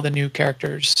to all the new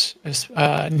characters,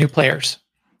 new players,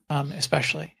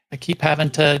 especially. I keep having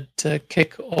to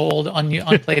kick old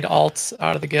unplayed alts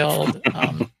out of the guild.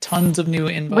 Tons of new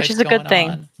invites, which is a good thing.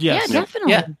 On. Yes. Yeah,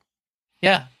 definitely.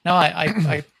 Yeah. No,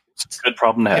 I it's a good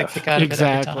problem to have. Kick out of it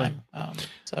every time.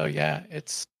 So yeah,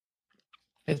 it's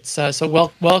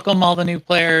so welcome all the new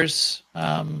players.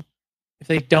 If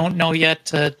they don't know yet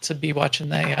to be watching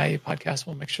the AIE podcast,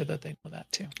 we'll make sure that they know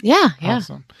that too. Yeah.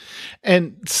 Awesome.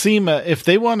 And Seema, if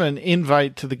they want an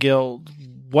invite to the guild,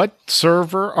 what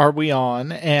server are we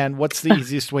on, and what's the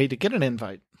easiest way to get an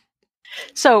invite?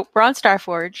 So we're on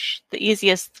Starforge. The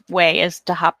easiest way is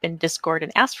to hop in Discord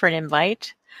and ask for an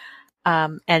invite.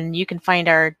 And you can find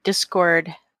our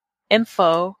Discord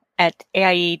info at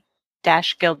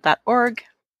AIE-guild.org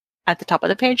at the top of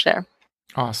the page there.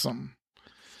 Awesome.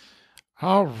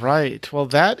 All right. Well,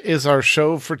 that is our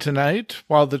show for tonight.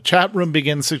 While the chat room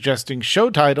begins suggesting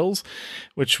show titles,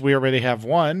 which we already have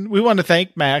one, we want to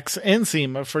thank Max and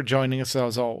Seema for joining us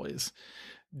as always.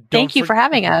 Thank you for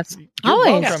having us. You're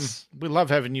Always. welcome. We love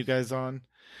having you guys on.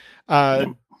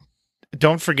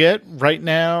 Don't forget, right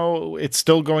now, it's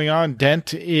still going on.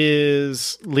 Dent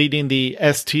is leading the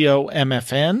STO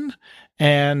MFN,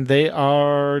 and they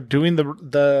are doing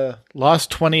the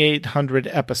Lost 2800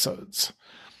 episodes.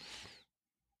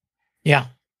 Yeah,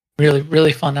 really,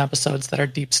 really fun episodes that are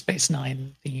Deep Space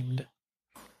Nine themed.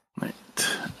 Right.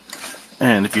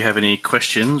 And if you have any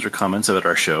questions or comments about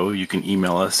our show, you can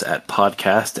email us at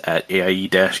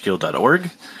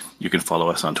podcast@aie-guild.org. You can follow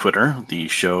us on Twitter. The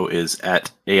show is at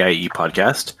AIE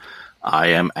Podcast. I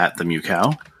am at the Mew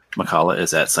Cow. Makala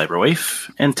is at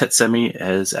Cyberwaif. And Tetsemi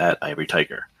is at Ivory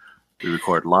Tiger. We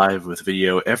record live with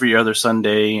video every other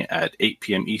Sunday at 8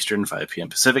 p.m. Eastern, 5 p.m.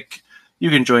 Pacific.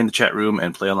 You can join the chat room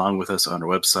and play along with us on our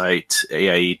website,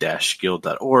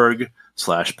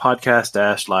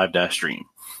 aie-guild.org/podcast-live-stream.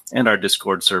 And our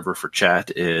Discord server for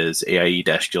chat is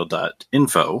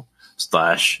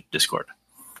aie-guild.info/Discord.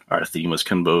 Our theme was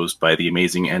composed by the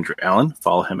amazing Andrew Allen.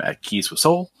 Follow him at Keys with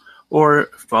Soul, or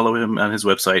follow him on his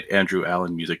website,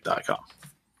 andrewallenmusic.com.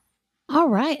 All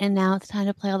right, and now it's time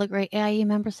to play all the great AIE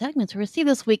member segments we received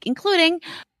this week, including,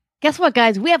 guess what,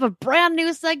 guys? We have a brand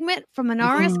new segment from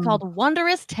Minaris called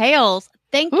Wondrous Tales.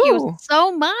 Thank you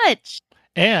so much.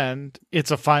 And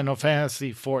it's a Final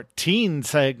Fantasy 14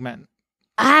 segment.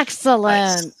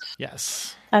 Excellent. Nice.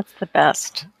 Yes. That's the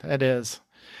best. That is.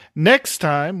 Next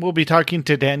time, we'll be talking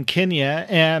to Dan Kinya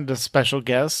and a special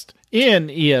guest in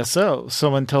ESO.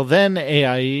 So until then,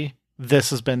 AIE, this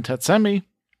has been Tetsemi.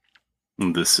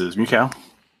 This is Mew Cow.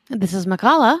 This is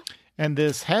Makala. And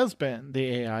this has been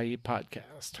the AIE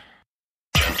Podcast.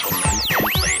 Gentlemen and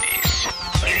ladies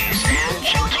and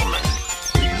gentlemen,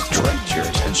 direct your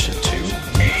attention to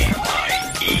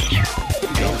AIE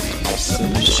Building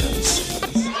Submissions.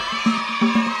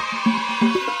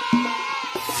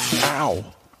 Ow.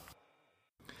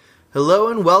 Hello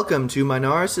and welcome to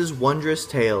Minaris' Wondrous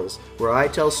Tales, where I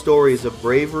tell stories of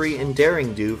bravery and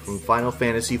daring do from Final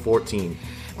Fantasy XIV.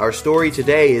 Our story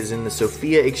today is in the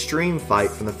Sophia Extreme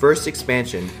fight from the first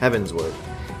expansion, Heavensward.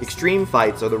 Extreme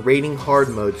fights are the rating hard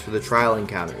modes for the trial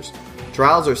encounters.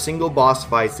 Trials are single boss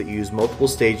fights that use multiple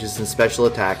stages and special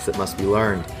attacks that must be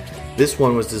learned. This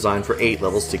one was designed for 8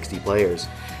 level 60 players.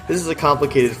 This is a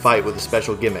complicated fight with a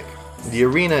special gimmick. The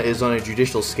arena is on a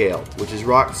judicial scale, which is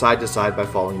rocked side to side by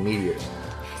falling meteors,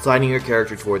 sliding your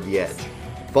character toward the edge.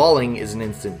 Falling is an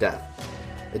instant death.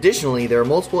 Additionally, there are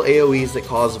multiple AoEs that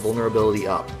cause vulnerability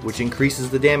up, which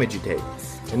increases the damage you take.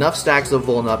 Enough stacks of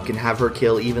Vuln up can have her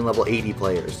kill even level 80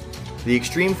 players. The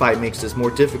extreme fight makes this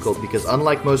more difficult because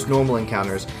unlike most normal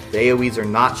encounters, the AoEs are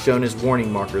not shown as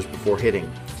warning markers before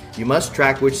hitting. You must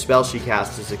track which spell she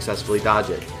casts to successfully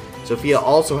dodge it. Sophia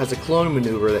also has a clone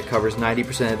maneuver that covers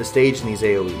 90% of the stage in these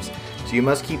AoEs, so you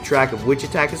must keep track of which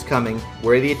attack is coming,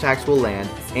 where the attacks will land,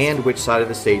 and which side of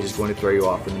the stage is going to throw you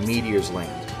off when the meteors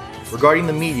land. Regarding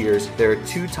the meteors, there are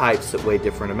 2 types that weigh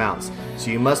different amounts, so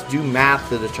you must do math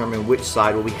to determine which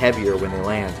side will be heavier when they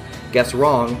land. Guess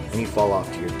wrong, and you fall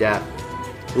off to your death.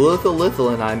 Lilith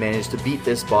and I managed to beat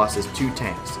this boss as 2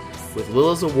 tanks, with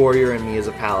Lil as a warrior and me as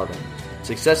a paladin.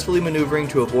 Successfully maneuvering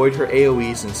to avoid her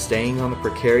AoEs and staying on the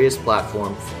precarious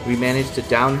platform, we managed to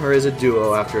down her as a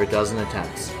duo after a dozen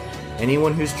attempts.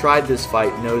 Anyone who's tried this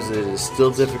fight knows that it is still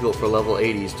difficult for level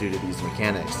 80s due to these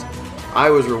mechanics.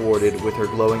 I was rewarded with her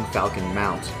glowing falcon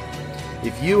mount.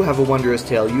 If you have a wondrous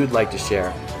tale you would like to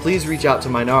share, please reach out to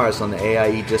Minaris on the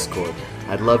AIE Discord.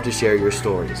 I'd love to share your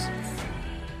stories.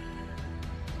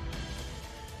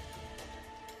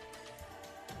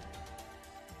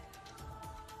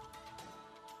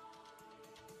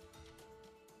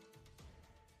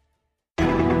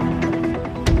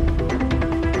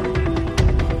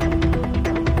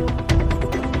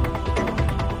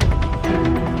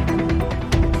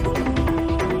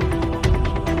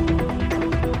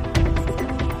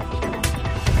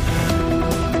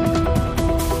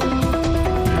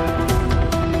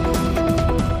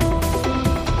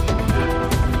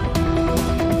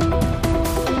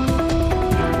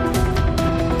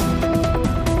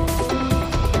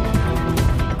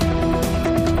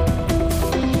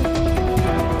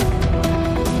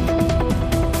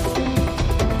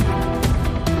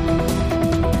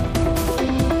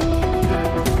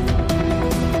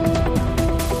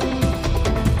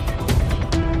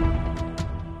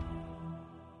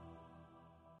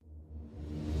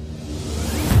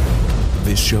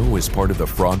 This show is part of the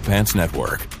Frog Pants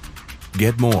Network.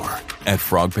 Get more at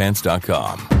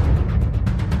frogpants.com.